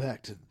 Welcome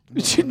back to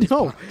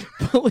No,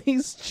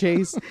 police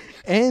chase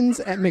ends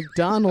at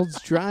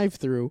McDonald's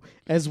drive-thru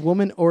as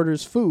woman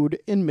orders food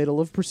in middle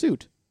of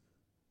pursuit.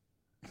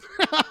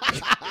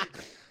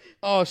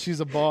 Oh, she's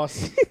a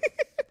boss.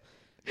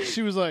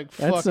 She was like,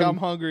 "Fuck, That's I'm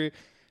hungry.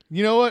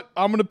 You know what?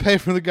 I'm gonna pay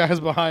for the guys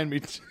behind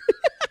me."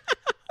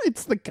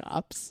 It's the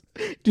cops.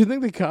 Do you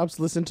think the cops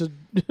listened to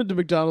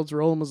McDonald's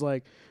role and was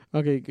like,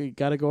 "Okay, you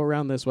got to go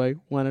around this way,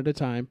 one at a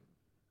time,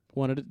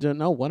 one at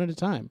a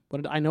time.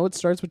 I know it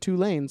starts with 2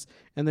 lanes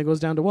and then goes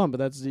down to 1, but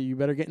that's you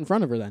better get in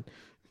front of her then.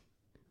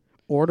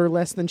 Order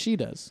less than she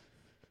does."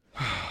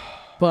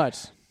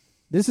 But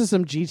this is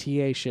some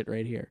GTA shit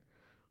right here.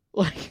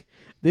 Like,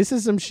 this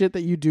is some shit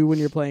that you do when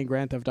you're playing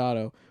Grand Theft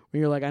Auto. When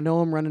you're like, I know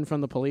I'm running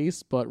from the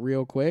police, but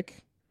real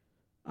quick,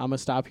 I'm gonna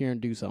stop here and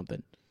do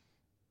something.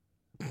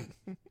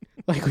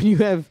 Like when you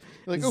have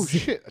Like, oh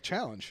shit, a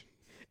challenge.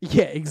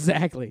 Yeah,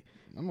 exactly.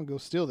 I'm gonna go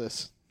steal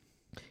this.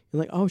 You're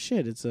like, oh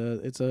shit, it's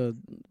a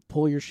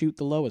pull your shoot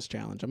the lowest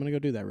challenge. I'm gonna go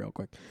do that real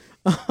quick.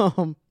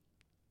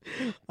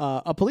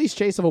 A police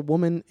chase of a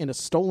woman in a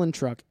stolen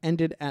truck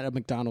ended at a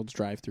McDonald's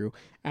drive-thru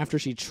after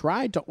she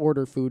tried to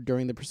order food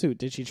during the pursuit.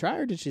 Did she try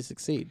or did she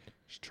succeed?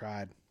 She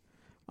tried.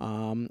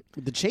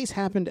 The chase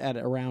happened at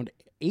around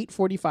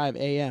 8:45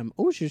 a.m.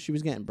 Oh, she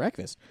was getting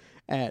breakfast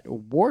at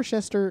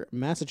Worcester,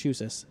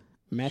 Massachusetts.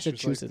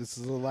 Massachusetts. Like, this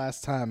is the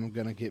last time I'm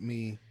gonna get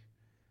me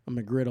a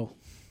McGriddle.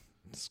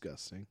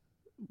 Disgusting.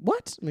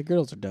 What?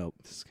 McGriddles are dope.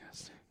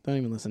 Disgusting. Don't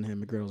even listen to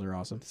him. McGriddles are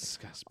awesome.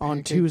 Disgusting. On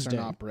Pancakes Tuesday.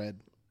 are not bread.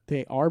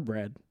 They are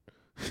bread.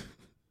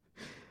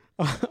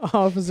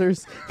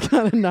 Officers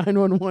got a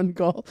 911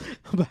 call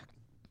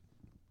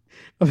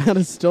about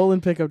a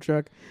stolen pickup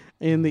truck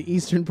in the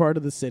eastern part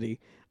of the city.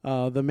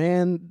 The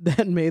man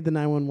that made the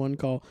 911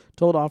 call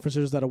told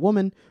officers that a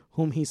woman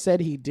whom he said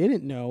he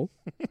didn't know,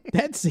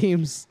 that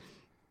seems...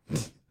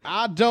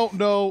 I don't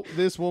know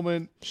this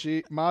woman.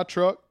 My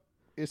truck,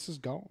 it's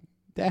just gone.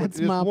 That's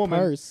this my woman,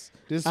 purse.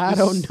 This, I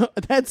don't know.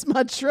 That's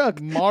my truck.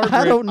 Margaret,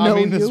 I don't know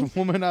you. this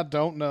woman I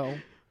don't know.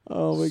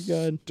 Oh, my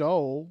God.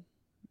 Stole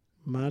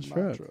My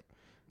truck.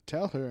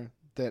 Tell her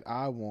that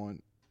I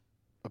want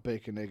a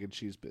bacon, egg, and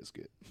cheese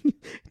biscuit.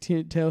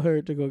 Tell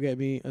her to go get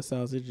me a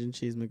sausage and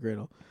cheese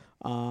McGriddle.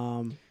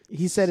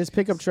 He said his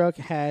pickup truck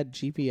had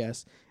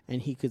GPS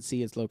and he could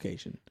see its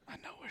location. I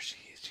know where she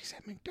is. She's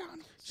at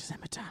McDonald's. She's at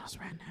McDonald's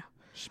right now.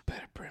 She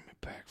better bring me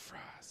back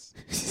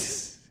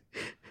fries.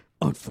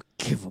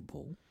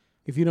 Unforgivable.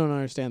 If you don't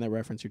understand that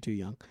reference, you're too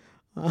young.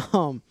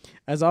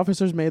 As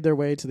officers made their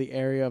way to the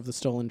area of the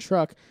stolen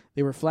truck,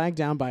 they were flagged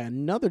down by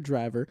another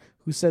driver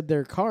who said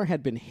their car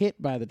had been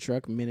hit by the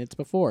truck minutes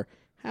before.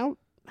 How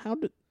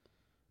did...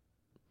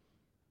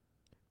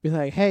 Be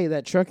like, hey,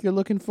 that truck you're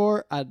looking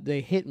for,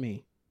 they hit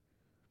me.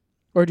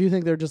 Or do you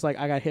think they're just like,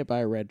 I got hit by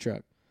a red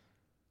truck?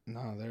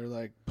 No, they're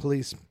like,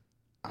 police,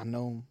 I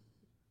know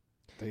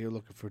that you're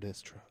looking for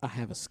this truck. I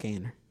have a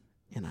scanner,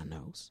 and I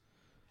knows.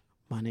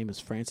 My name is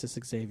Francis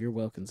Xavier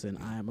Wilkinson.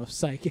 I am a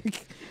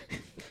psychic.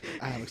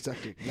 I am a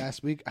psychic.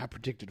 Last week, I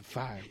predicted a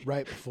fire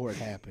right before it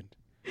happened.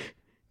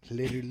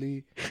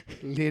 Literally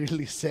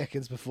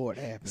seconds before it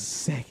happened.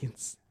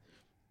 Seconds.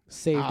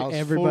 Saved I was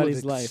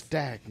everybody's full of life.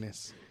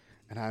 ecstaticness,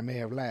 and I may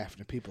have laughed,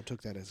 and people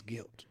took that as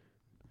guilt.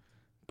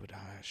 But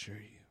I assure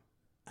you,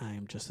 I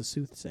am just a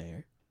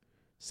soothsayer.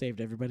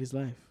 Saved everybody's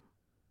life.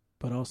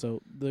 But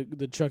also,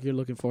 the truck you're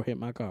looking for hit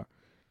my car.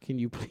 Can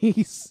you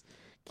please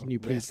go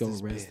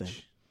arrest them?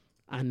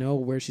 I know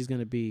where she's going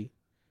to be.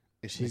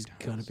 She's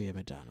going to be at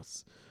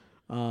McDonald's.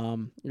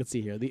 Let's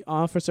see here. The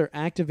officer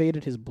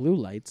activated his blue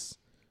lights.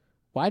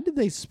 Why did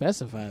they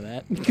specify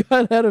that?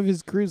 Got out of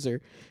his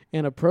cruiser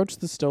and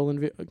approached the stolen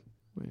vehicle.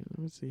 Wait, let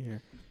me see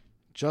here.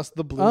 Just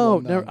the blue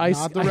one, though.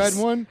 Not the red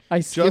one.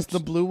 Just the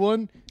blue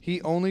one.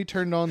 He only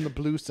turned on the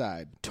blue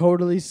side.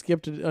 Totally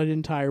skipped an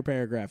entire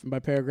paragraph. And by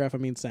paragraph, I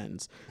mean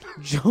sentence.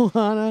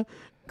 Johanna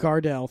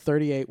Gardell,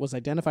 38, was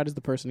identified as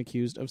the person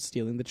accused of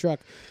stealing the truck.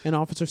 An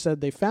officer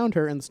said they found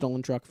her in the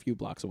stolen truck a few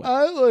blocks away.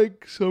 I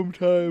like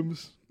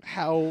sometimes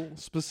how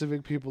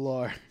specific people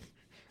are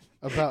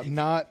about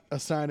not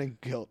assigning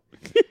guilt.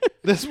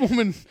 This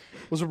woman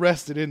was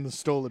arrested in the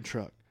stolen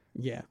truck.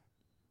 Yeah.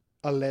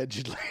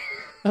 Allegedly.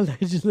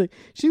 Allegedly.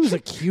 She was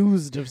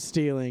accused of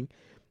stealing.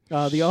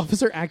 The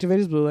officer activated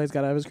his blue lights,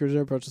 got out of his cruiser,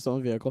 approached the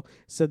stolen vehicle.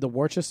 Said the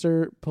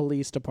Worcester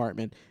Police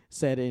Department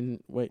said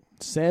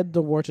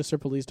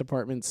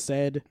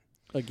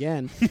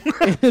again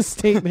in a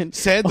statement.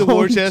 Said the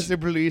Worcester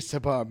Police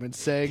Department,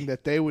 saying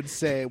that they would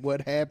say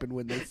what happened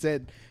when they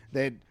said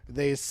that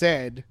they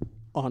said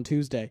on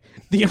Tuesday.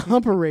 The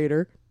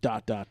operator ...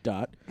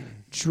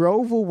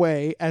 drove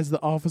away as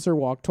the officer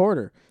walked toward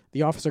her.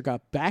 The officer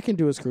got back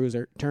into his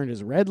cruiser, turned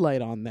his red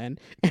light on then,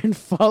 and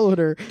followed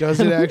her.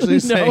 Does it actually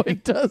say? No,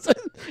 it doesn't.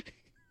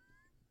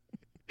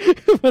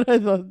 But I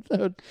thought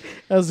that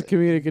was a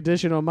comedic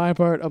addition on my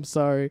part. I'm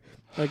sorry.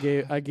 I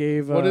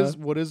gave.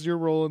 What is your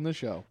role in the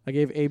show? I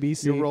gave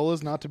ABC. Your role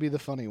is not to be the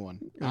funny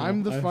one.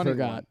 I'm the funny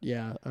one.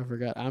 Yeah, I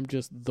forgot. I'm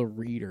just the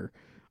reader.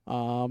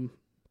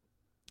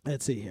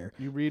 Let's see here.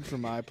 You read for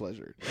my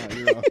pleasure, not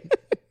your own.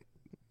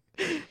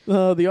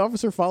 The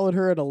officer followed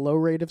her at a low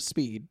rate of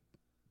speed.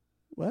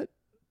 What?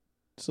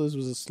 So this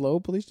was a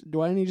slow police...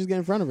 Why didn't he just get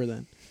in front of her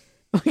then?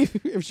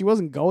 If she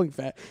wasn't going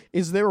fast.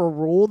 Is there a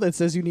rule that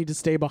says you need to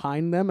stay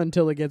behind them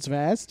until it gets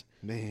fast?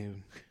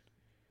 Man.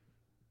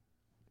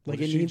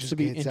 Like, it needs to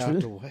be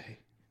interesting.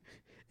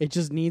 It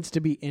just needs to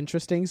be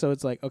interesting. So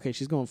it's like, okay,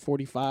 she's going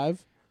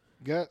 45.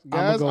 Guys,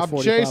 I'm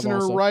chasing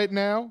her right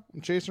now.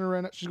 She's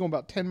going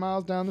about 10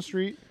 miles down the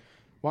street.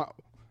 Wow.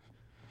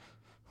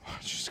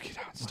 Just get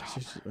out and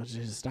stop her.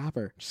 Just stop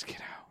her. Just get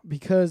out.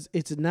 Because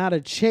it's not a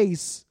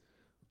chase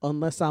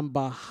unless I'm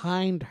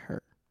behind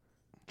her,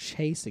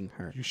 chasing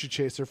her. You should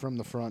chase her from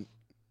the front.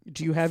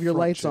 Do you have your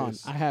lights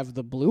chase. on? I have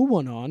the blue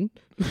one on.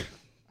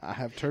 I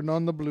have turned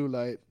on the blue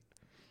light.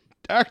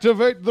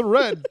 Activate the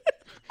red.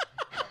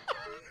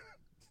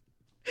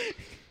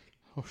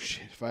 Oh,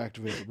 shit. If I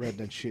activate the red,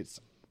 then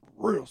shit's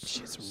real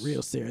serious. Shit's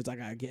real serious. I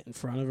got to get in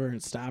front of her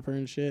and stop her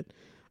and shit.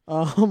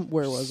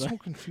 Where was I? I'm so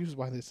confused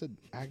why they said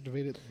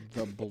activated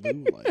the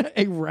blue light.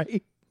 Hey,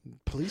 right.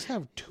 Police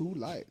have 2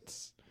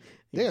 lights.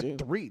 They have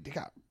 3. They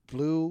got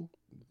blue,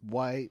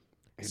 white,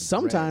 and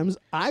sometimes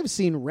red. I've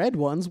seen red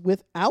ones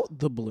without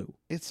the blue.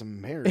 It's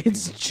American.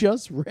 It's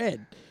just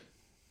red.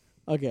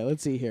 Okay,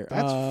 let's see here.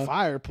 That's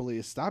fire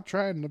police. Stop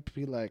trying to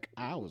be like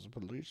I was a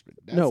policeman.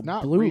 That's no,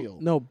 not blue, real.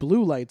 No,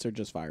 blue lights are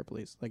just fire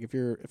police. Like if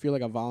you're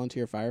like a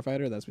volunteer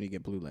firefighter, that's when you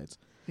get blue lights.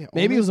 Yeah,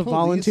 Maybe it was a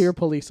volunteer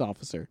police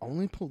officer.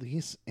 Only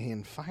police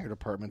and fire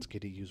departments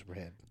get to use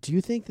red. Do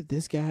you think that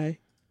this guy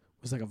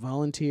was like a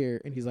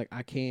volunteer and he's like,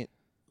 I can't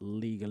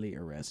legally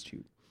arrest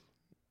you.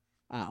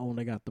 I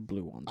only got the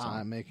blue ones.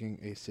 I'm making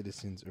a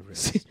citizen's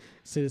arrest.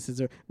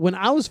 Citizens are. When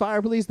I was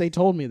fire police, they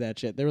told me that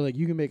shit. They were like,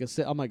 you can make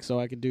a. I'm like, so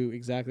I can do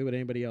exactly what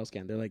anybody else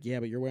can. They're like, yeah,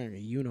 but you're wearing a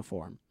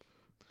uniform.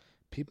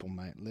 People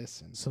might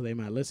listen. So they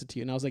might listen to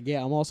you. And I was like,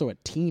 yeah, I'm also a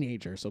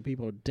teenager, so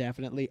people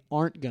definitely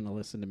aren't going to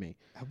listen to me.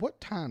 At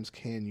what times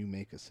can you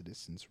make a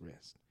citizen's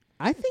arrest?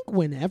 I think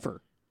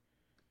whenever.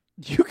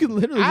 You can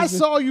literally. I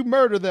saw you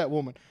murder that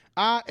woman.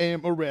 I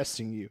am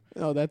arresting you.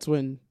 Oh, that's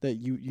when that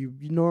you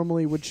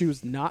normally would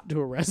choose not to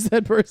arrest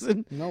that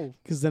person. No.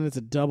 Because then it's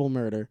a double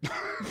murder.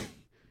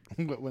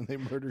 But when they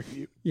murder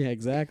you. Yeah,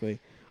 exactly.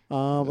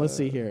 Let's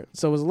see here.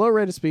 So it was a low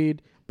rate of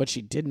speed, but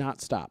she did not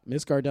stop.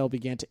 Miss Gardell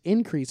began to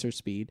increase her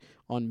speed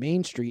on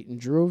Main Street and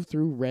drove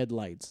through red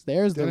lights.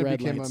 There's then the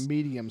red lights. Then it became a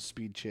medium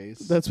speed chase.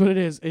 That's what it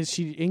is. As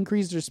she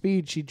increased her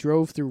speed, she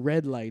drove through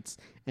red lights,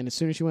 and as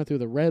soon as she went through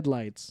the red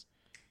lights,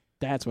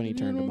 that's when he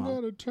turned them on. You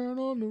don't gotta turn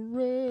on the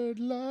red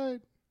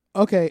light.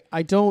 Okay,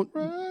 I don't.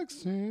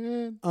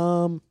 Roxanne.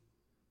 I'm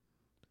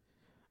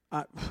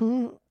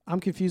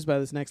confused by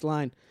this next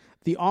line.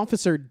 The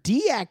officer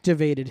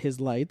deactivated his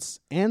lights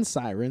and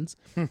sirens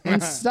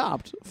and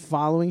stopped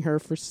following her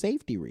for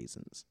safety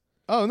reasons.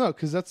 Oh no,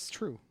 because that's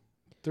true.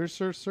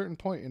 There's a certain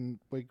point in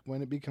like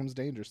when it becomes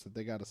dangerous that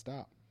they gotta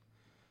stop.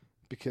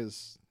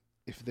 Because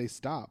if they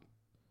stop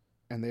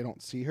and they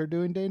don't see her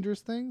doing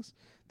dangerous things,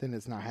 then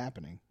it's not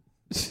happening.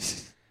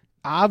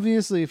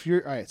 Obviously, if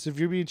you're all right, so if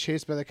you're being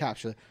chased by the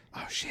cops, you're like,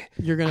 "Oh shit,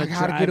 you're gonna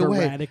gotta drive get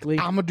away. erratically.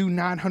 I'm gonna do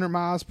 900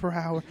 miles per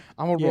hour.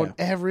 I'm gonna run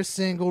every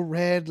single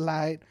red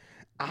light.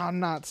 I'm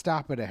not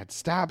stopping at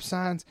stop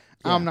signs.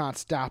 Yeah. I'm not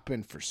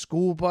stopping for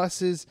school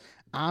buses.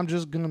 I'm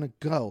just gonna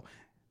go.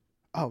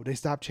 Oh, they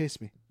stopped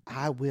chasing me.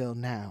 I will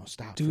now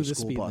stop for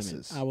school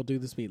buses. Limit. I will do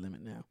the speed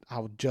limit now. I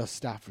will just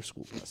stop for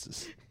school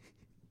buses."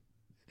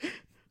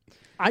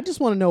 I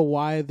just want to know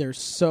why they're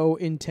so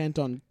intent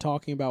on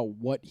talking about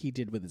what he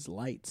did with his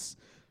lights.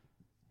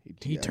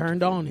 He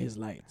turned on his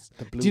lights.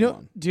 The blue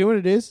one. Do you know what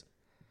it is?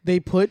 They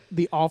put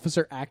the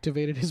officer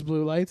activated his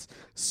blue lights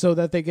so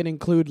that they can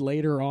include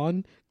later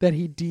on that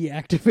he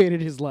deactivated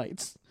his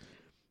lights.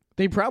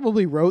 They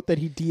probably wrote that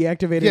he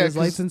deactivated his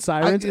lights and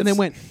sirens and then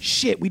went,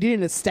 shit, we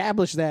didn't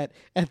establish that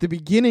at the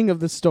beginning of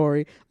the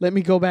story. Let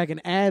me go back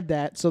and add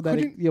that so that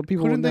people will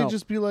know. Couldn't they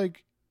just be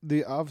like,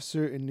 the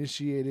officer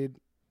initiated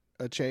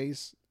a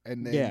chase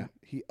and then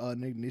he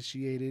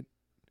uninitiated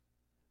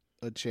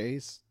a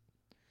chase?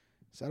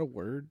 Is that a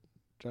word?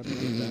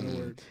 Is that a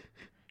word?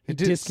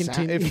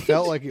 It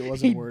felt like it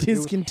wasn't a word. It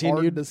was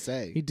hard to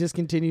say. He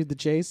discontinued the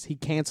chase. He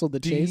canceled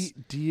the chase.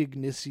 He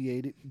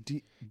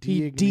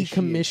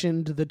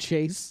decommissioned the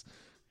chase.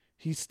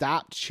 He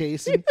stopped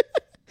chasing.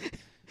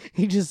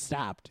 He just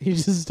stopped. He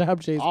just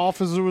stopped chasing.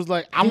 Officer was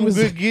like, I'm going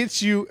to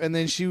get you. And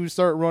then she would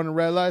start running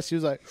red lights. She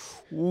was like,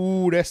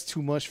 ooh, that's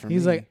too much for me.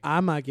 He's like, I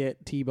might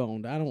get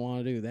T-boned. I don't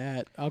want to do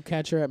that. I'll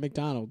catch her at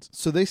McDonald's.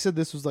 So they said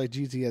this was like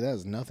GTA. That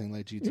is nothing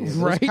like GTA.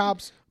 Right? Those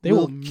cops they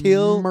will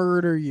kill,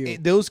 murder you.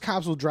 Those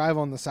cops will drive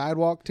on the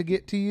sidewalk to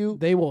get to you.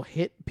 They will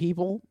hit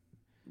people.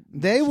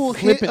 They will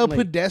hit a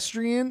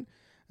pedestrian,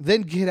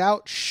 then get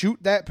out,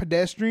 shoot that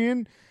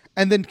pedestrian,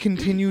 and then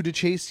continue to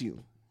chase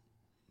you.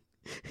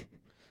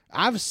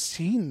 I've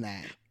seen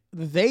that.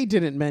 They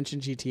didn't mention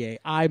GTA.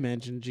 I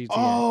mentioned GTA.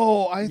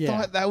 Oh, I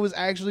thought that was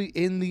actually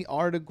in the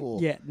article.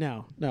 Yeah,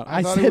 no.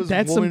 I said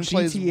that's some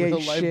GTA real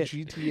shit. Life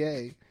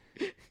GTA.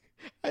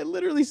 I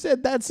literally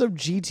said that's some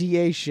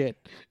GTA shit.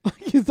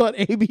 You thought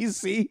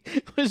ABC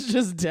was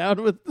just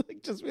down with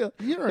just be like,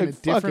 you're in a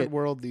different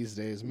world these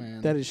days, man.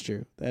 That is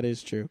true.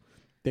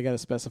 They got to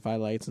specify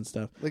lights and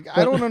stuff.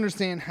 I don't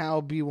understand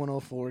how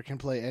B104 can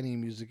play any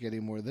music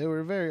anymore. They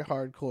were very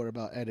hardcore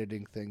about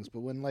editing things,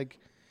 but when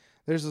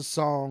there's a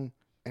song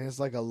and it's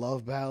like a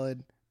love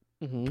ballad,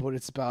 but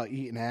it's about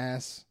eating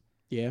ass.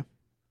 Yeah.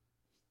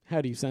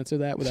 How do you censor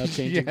that without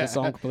changing the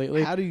song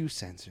completely? How do you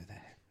censor that?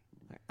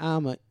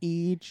 I'ma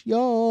eat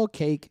your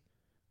cake.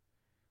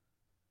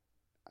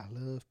 I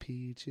love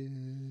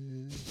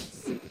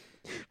peaches.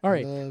 All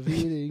right. I love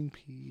eating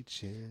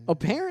peaches.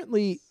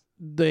 Apparently,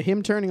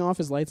 him turning off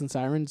his lights and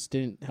sirens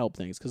didn't help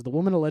things because the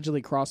woman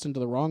allegedly crossed into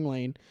the wrong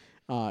lane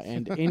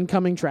and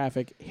incoming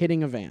traffic,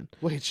 hitting a van.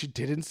 Wait, she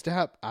didn't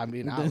stop? I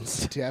mean, I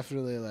was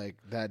definitely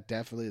that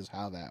definitely is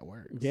how that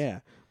works.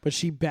 Yeah, but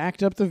she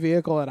backed up the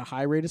vehicle at a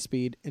high rate of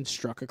speed and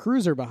struck a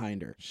cruiser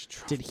behind her.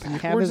 Did he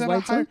have his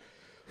lights on?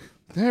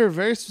 They're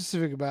very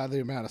specific about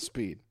the amount of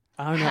speed.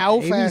 I don't know. How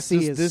ABC fast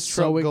does this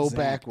truck go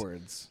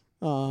backwards?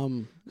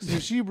 So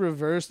she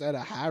reversed at a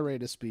high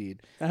rate of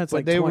speed. That's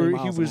But like 20 he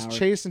miles was an hour.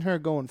 chasing her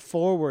going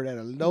forward at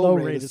a low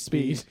rate of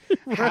speed.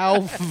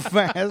 How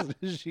fast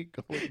is she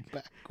going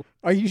backwards?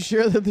 Are you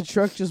sure that the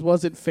truck just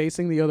wasn't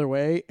facing the other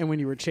way, and when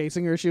you were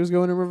chasing her, she was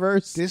going in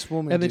reverse? This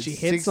woman and then did she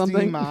hit 60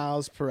 something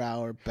miles per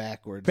hour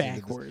backwards.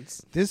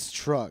 backwards. This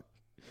truck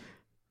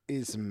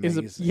is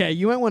amazing. Yeah,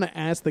 you might want to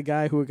ask the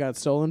guy who it got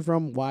stolen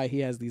from why he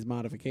has these We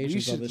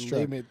modifications on should this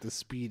truck. limit the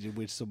speed at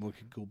which someone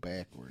could go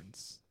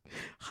backwards.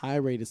 High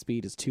rate of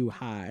speed is too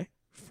high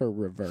for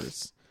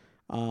reverse.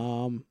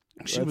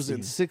 She was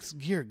in sixth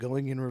gear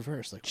going in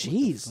reverse. Like,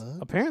 jeez. what the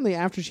fuck? Apparently,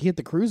 after she hit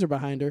the cruiser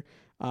behind her,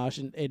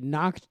 it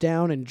knocked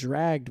down and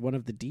dragged one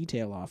of the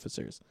detail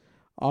officers.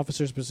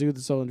 Officers pursued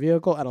the stolen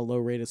vehicle at a low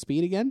rate of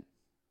speed again.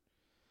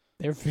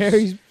 They're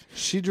very...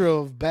 She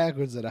drove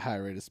backwards at a high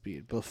rate of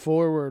speed, but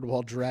forward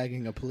while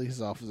dragging a police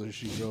officer.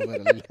 She drove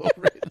at a low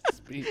rate of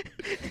speed.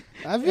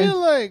 I feel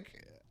like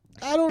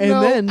I don't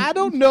know. I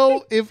don't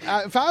know if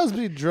I was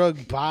being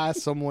drugged by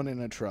someone in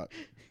a truck.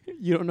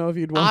 You don't know if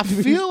you'd want I to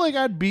be... feel like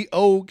I'd be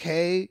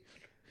okay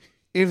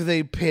if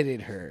they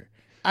pitted her.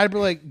 I'd be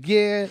like,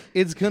 yeah,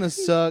 it's gonna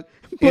suck.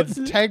 It's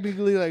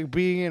technically like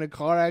being in a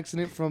car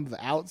accident from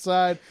the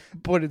outside,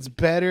 but it's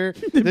better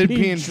than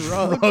being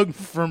drugged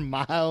for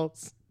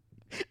miles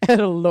at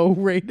a low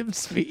rate of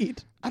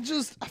speed. I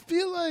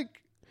feel like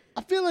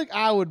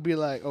I would be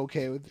like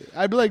okay with it.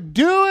 I'd be like,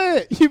 do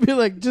it. You'd be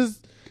like,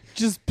 just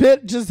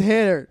hit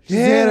her.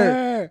 Hit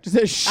her.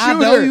 Just shoot I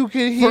know her. you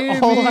can hear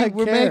me.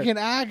 We're care. making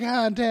eye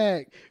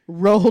contact.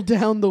 Roll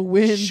down the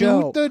window.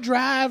 Shoot the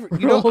driver.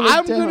 You know,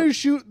 I'm gonna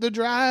shoot the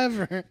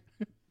driver.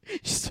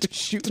 Just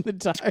shooting the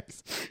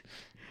tires.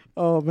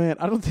 Oh man,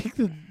 I don't think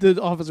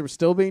the officer was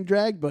still being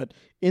dragged, but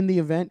in the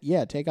event,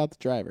 yeah, take out the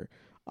driver.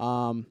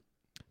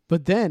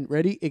 But then,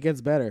 ready? It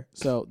gets better.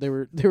 So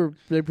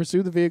they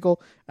pursued the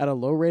vehicle at a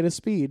low rate of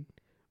speed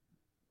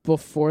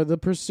before the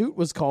pursuit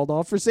was called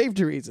off for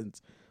safety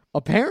reasons.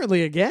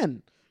 Apparently,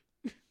 again,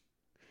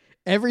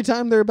 every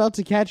time they're about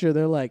to catch her,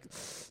 they're like,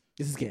 "This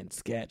is getting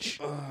sketch.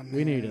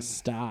 We need to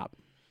stop."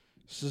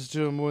 This is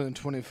doing more than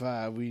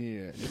 25.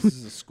 This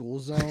is a school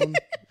zone.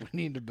 We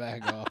need to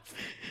back off.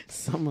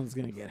 Someone's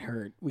gonna get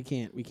hurt. We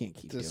can't keep doing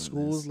this. The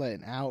school's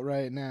letting out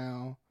right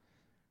now.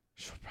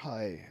 Should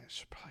probably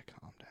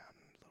calm down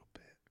a little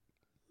bit.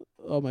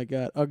 Oh my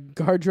god. A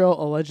guardrail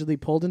allegedly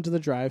pulled into the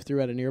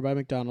drive-thru at a nearby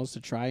McDonald's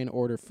to try and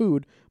order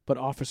food, but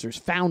officers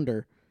found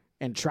her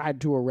and tried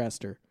to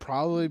arrest her.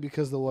 Probably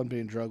because the one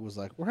being drugged was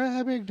like, we're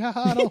at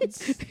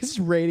McDonald's. He's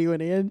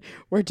radioing in.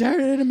 We're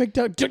turning into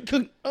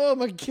McDonald's. Oh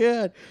my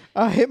god.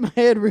 I hit my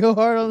head real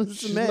hard on the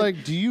She's cement.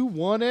 like, do you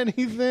want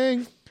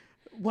anything?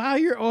 While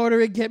you're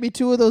ordering, get me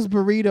 2 of those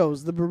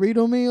burritos. The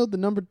burrito meal,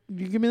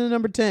 you give me the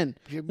number 10.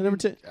 Number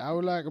 10. I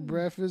would like a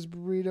breakfast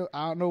burrito.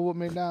 I don't know what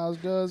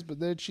McDonald's does, but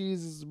their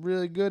cheese is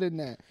really good in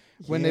that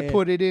when they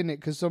put it in it,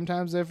 because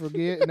sometimes they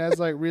forget, and that's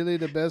like really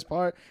the best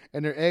part,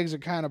 and their eggs are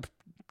kind of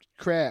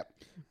crap.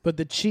 But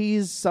the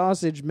cheese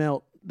sausage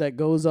melt that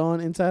goes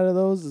on inside of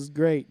those is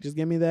great. Just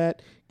give me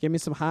that. Give me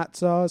some hot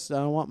sauce. I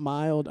don't want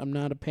mild. I'm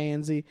not a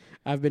pansy.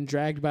 I've been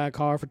dragged by a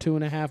car for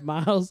 2.5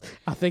 miles.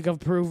 I think I've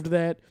proved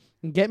that.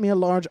 Get me a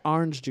large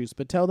orange juice,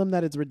 but tell them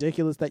that it's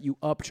ridiculous that you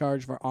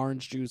upcharge for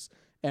orange juice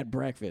at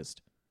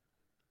breakfast.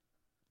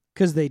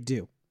 Because they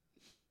do.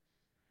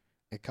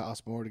 It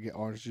costs more to get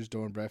orange juice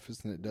during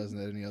breakfast than it does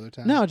at any other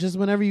time? No, just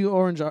whenever you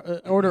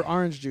order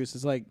orange juice,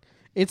 it's like,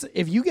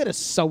 if you get a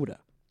soda,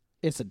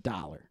 it's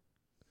 $1.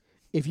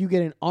 If you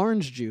get an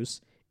orange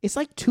juice, it's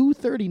like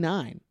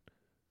 $2.39.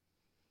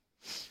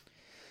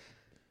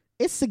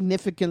 It's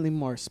significantly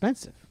more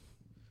expensive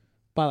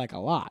by like a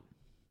lot.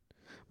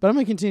 But I'm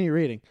going to continue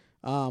reading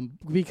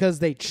because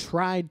they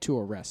tried to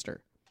arrest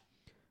her.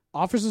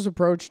 Officers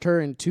approached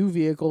her in 2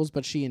 vehicles,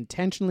 but she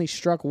intentionally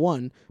struck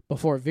one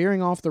before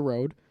veering off the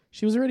road.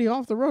 She was already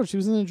off the road. She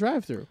was in the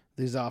drive-thru.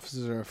 These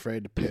officers are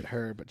afraid to pit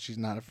her, but she's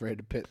not afraid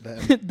to pit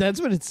them.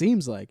 That's what it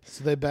seems like.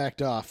 So they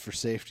backed off for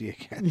safety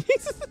again.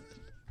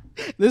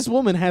 This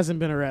woman hasn't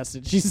been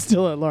arrested. She's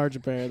still at large,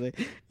 apparently.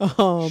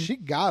 She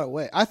got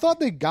away. I thought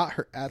they got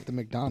her at the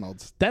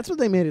McDonald's. That's what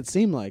they made it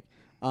seem like.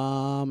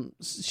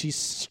 She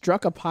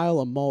struck a pile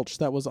of mulch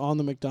that was on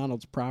the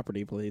McDonald's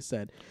property, police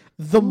said.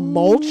 The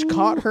mulch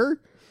caught her?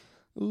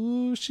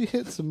 Ooh, she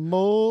hit some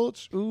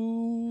mulch.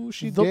 Ooh,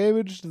 she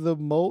damaged the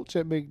mulch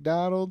at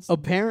McDonald's.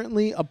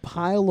 Apparently, a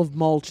pile of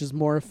mulch is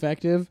more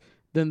effective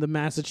than the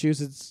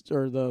Massachusetts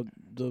or the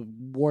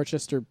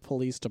Worcester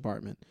Police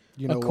Department,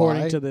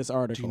 according to this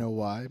article. Do you know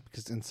why?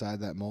 Because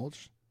inside that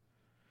mulch,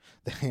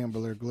 the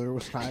Hamburglar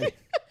was hiding.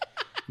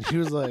 He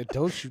was like,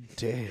 don't you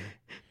dare.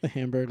 The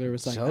Hamburglar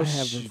was like, I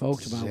have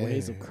revoked my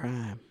ways of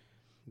crime.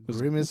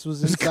 Grimace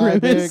was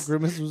inside there.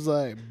 Grimace was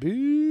like,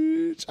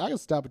 bitch, I can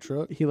stop a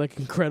truck. He like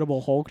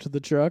Incredible Hulk to the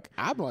truck.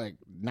 I'm like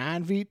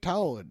 9 feet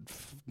tall and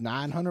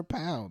 900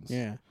 pounds.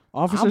 Yeah.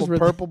 I'm a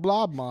purple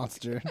blob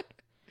monster.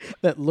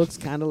 That looks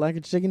kind of like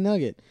a chicken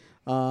nugget.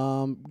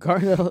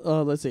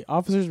 Let's see.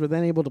 Officers were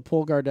then able to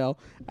pull Gardell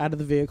out of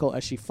the vehicle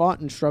as she fought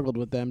and struggled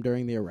with them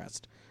during the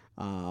arrest.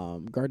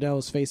 Gardell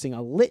is facing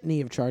a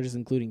litany of charges,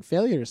 including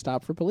failure to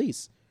stop for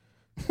police.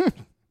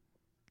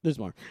 There's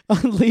more.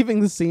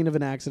 Leaving the scene of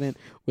an accident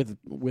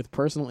with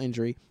personal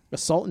injury,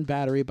 assault and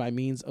battery by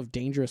means of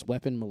dangerous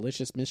weapon,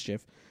 malicious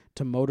mischief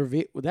to motor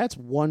vehicle. That's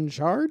one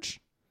charge?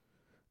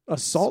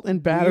 Assault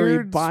and battery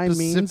Weird, by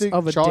means specific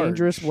of a charge.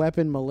 dangerous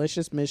weapon,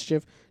 malicious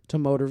mischief to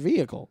motor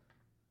vehicle.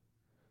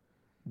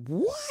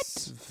 What?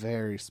 It's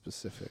very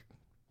specific.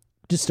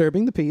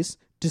 Disturbing the peace,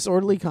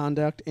 disorderly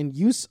conduct, and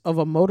use of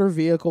a motor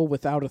vehicle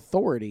without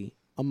authority,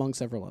 among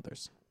several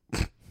others.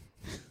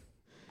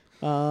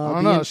 I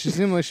don't know. She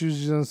seemed like she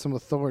was using some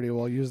authority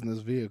while using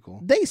this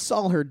vehicle. They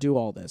saw her do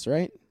all this,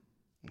 right?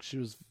 She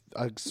was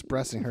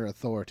expressing her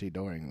authority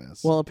during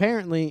this. Well,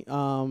 apparently,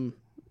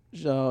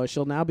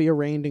 she'll now be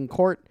arraigned in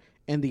court,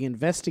 and the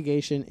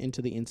investigation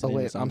into the incident.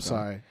 wait, is I'm ongoing.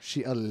 sorry.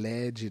 She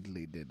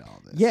allegedly did all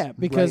this. Yeah,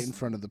 because right in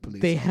front of the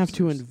police. They have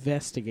to officers.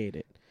 investigate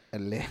it.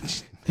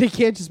 Allegedly. They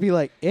can't just be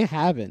like, "It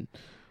happened.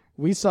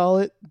 We saw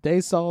it.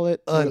 They saw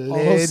it. We all saw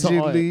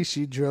Allegedly, it."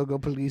 she drug a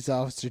police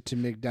officer to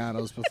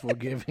McDonald's before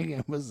giving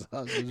him a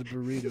sausage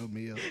burrito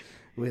meal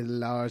with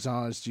large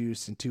orange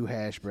juice and 2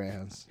 hash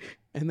browns.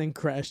 And then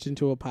crashed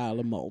into a pile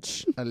of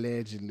mulch.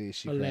 Allegedly,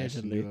 she crashed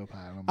into a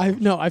pile of I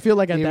mulch. I feel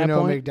like at Even that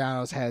though point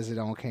McDonald's has it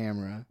on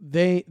camera.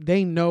 they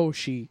know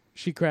she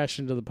crashed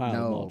into the pile of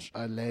No, mulch.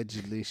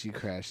 allegedly she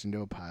crashed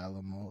into a pile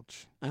of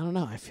mulch. I don't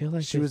know. I feel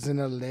like She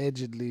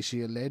allegedly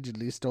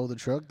stole the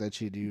truck that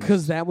she'd used.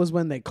 because that was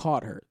when they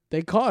caught her.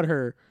 They caught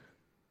her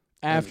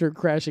after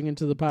crashing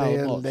into the pile They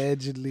of mulch.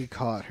 allegedly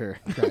caught her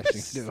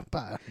crashing into a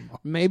pile of mulch.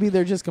 Maybe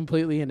they're just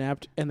completely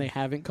inept and they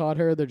haven't caught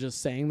her. They're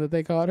just saying that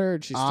they caught her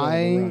and she's still on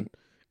the run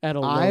at a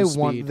low I speed.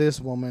 want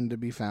this woman to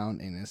be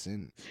found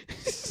innocent.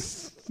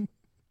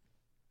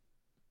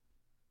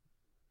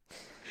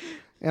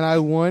 And I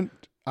want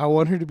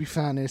her to be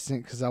found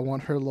innocent because I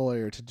want her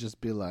lawyer to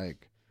just be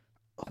like,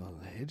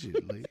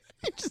 allegedly.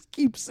 Just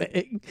keep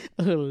saying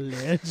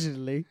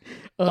allegedly.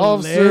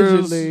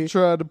 Officers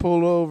tried to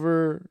pull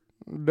over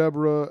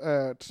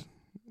Deborah at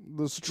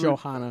the street.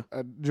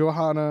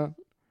 Johanna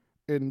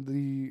in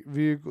the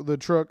vehicle, the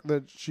truck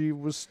that she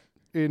was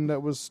in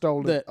that was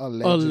stolen. That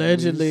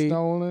allegedly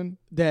stolen.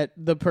 That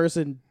the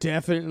person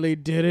definitely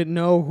didn't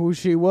know who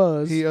she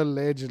was. He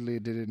allegedly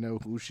didn't know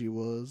who she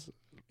was.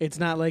 It's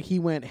not like he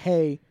went,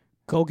 "Hey,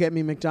 go get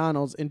me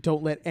McDonald's and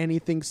don't let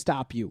anything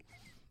stop you."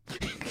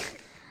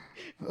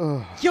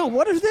 Yo,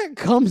 what if that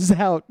comes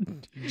out?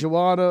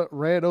 Joanna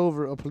ran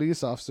over a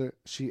police officer.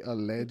 She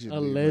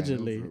allegedly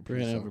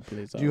ran over a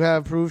police officer. Do you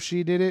have proof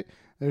she did it?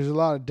 There's a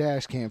lot of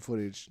dash cam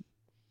footage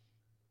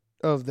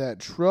of that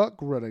truck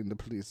running the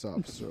police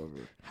officer over.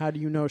 How do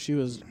you know she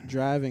was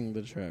driving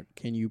the truck?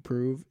 Can you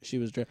prove she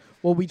was driving?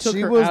 Well, we took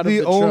She her was out the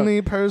of the truck.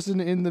 only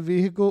person in the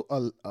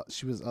vehicle.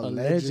 She was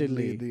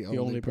allegedly the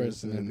only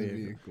person in the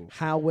vehicle. vehicle.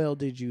 How well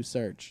did you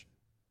search?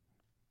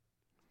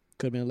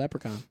 Could have been a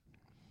leprechaun.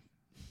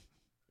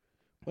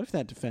 What if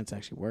that defense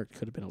actually worked?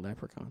 Could have been a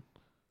leprechaun.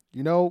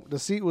 You know, the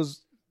seat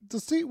was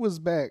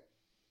back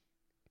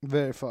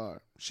very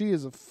far. She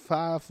is a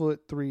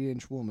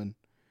 5'3" woman.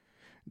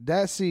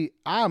 That seat,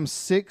 I'm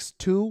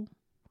 6'2",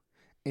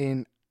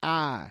 and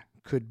I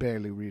could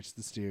barely reach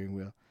the steering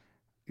wheel.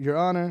 Your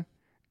Honor,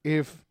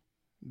 if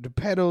the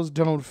pedals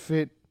don't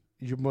fit,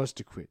 you must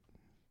acquit.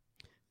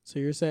 So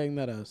you're saying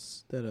that a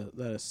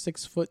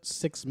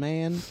 6'6"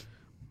 man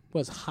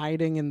was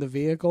hiding in the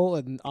vehicle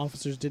and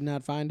officers did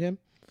not find him?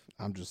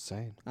 I'm just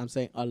saying. I'm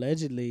saying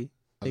allegedly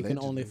they can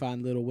only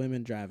find little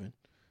women driving.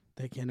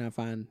 They cannot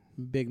find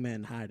big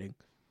men hiding.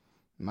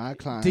 My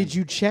client. Did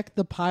you check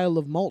the pile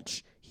of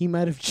mulch? He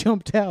might have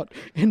jumped out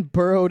and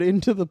burrowed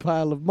into the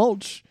pile of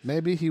mulch.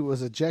 Maybe he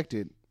was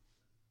ejected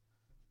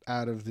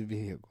out of the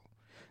vehicle.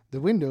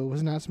 The window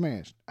was not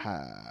smashed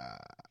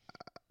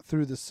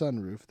through the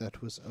sunroof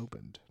that was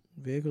opened.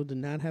 Vehicle did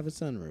not have a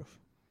sunroof.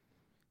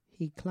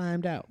 He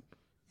climbed out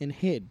and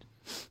hid.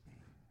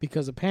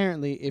 Because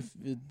apparently if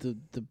the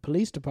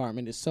police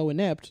department is so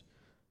inept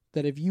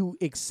that if you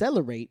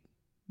accelerate,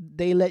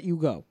 they let you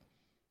go.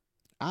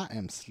 I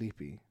am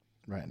sleepy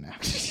right now.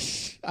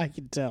 I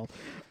can tell.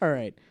 All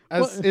right.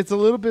 It's a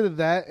little bit of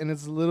that, and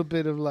it's a little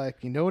bit of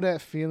like, you know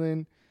that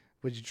feeling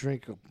when you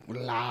drink a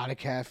lot of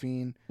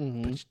caffeine, but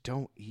you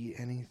don't eat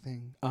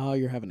anything? Oh,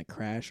 you're having a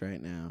crash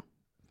right now.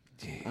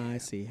 Yeah. I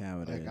see how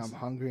it is. Like I'm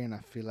hungry and I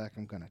feel like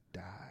I'm going to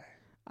die.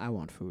 I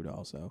want food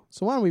also.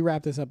 So why don't we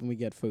wrap this up and we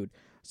get food?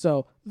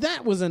 So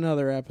that was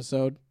another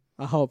episode.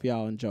 I hope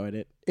y'all enjoyed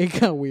it. It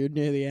got weird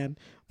near the end,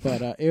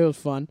 but it was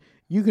fun.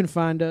 You can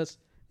find us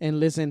and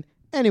listen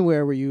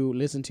anywhere where you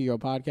listen to your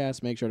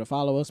podcast. Make sure to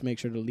follow us. Make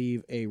sure to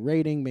leave a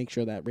rating. Make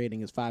sure that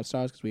rating is 5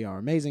 stars because we are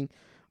amazing.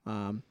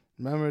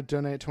 Remember to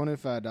donate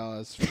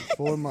 $25 for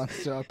 4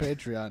 months to our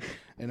Patreon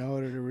in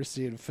order to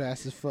receive a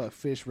fast as fuck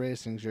fish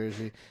racing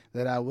jersey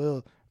that I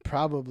will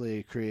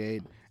probably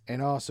create,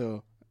 and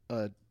also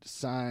a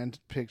signed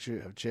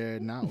picture of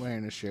Jared not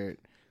wearing a shirt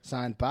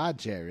signed by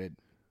Jared.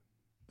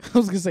 I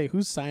was going to say,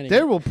 who's signing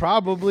There it? will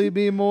probably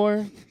be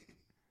more.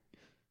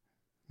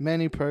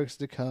 Many perks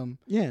to come.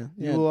 Yeah.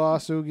 You will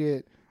also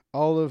get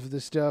all of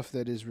the stuff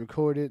that is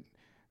recorded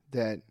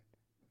that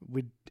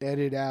we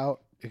edit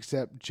out,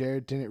 except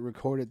Jared didn't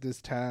record it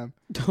this time.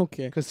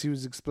 Okay. Because he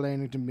was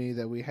explaining to me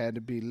that we had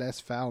to be less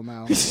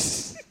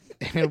foul-mouthed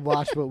and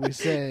watch what we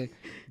say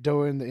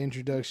during the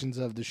introductions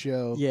of the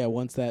show. Yeah,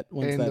 once that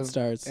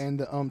starts. And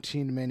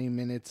the many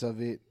minutes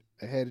of it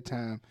ahead of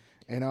time.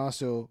 And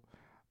also,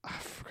 I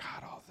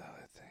forgot all the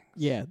other things.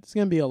 Yeah, it's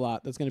going to be a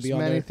lot. That's going to be on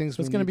there. Things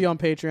it's going to be on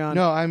Patreon.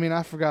 No, I mean,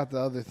 I forgot the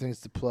other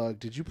things to plug.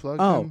 Did you plug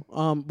them?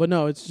 But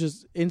no, it's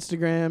just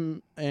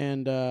Instagram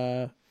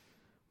and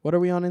what are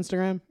we on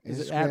Instagram? Is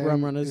it at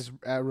Rumrunners? Is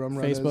at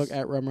Rumrunners. Facebook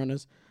at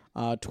Rumrunners.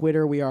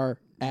 Twitter, we are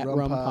at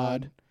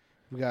Rumpod.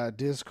 We got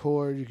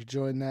Discord. You can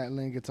join that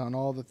link. It's on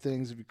all the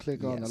things. If you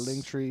click on the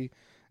link tree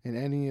in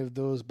any of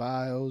those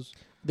bios.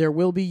 There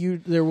will be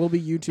YouTube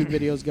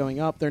videos going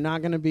up. They're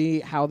not going to be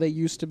how they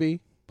used to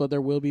be, but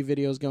there will be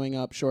videos going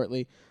up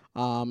shortly.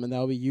 And that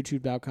will be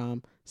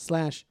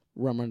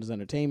youtube.com/Rumrunners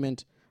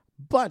Entertainment.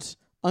 But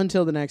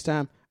until the next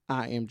time,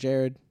 I am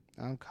Jared.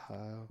 I'm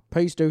Kyle.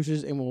 Peace,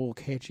 doses, and we'll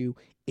catch you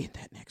in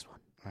that next one.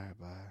 All right,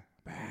 bye.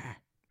 Bye.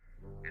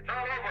 It's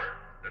all over.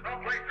 There's no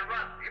place to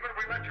run, even if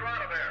we let you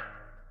out of there.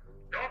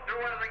 Don't do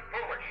anything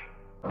foolish.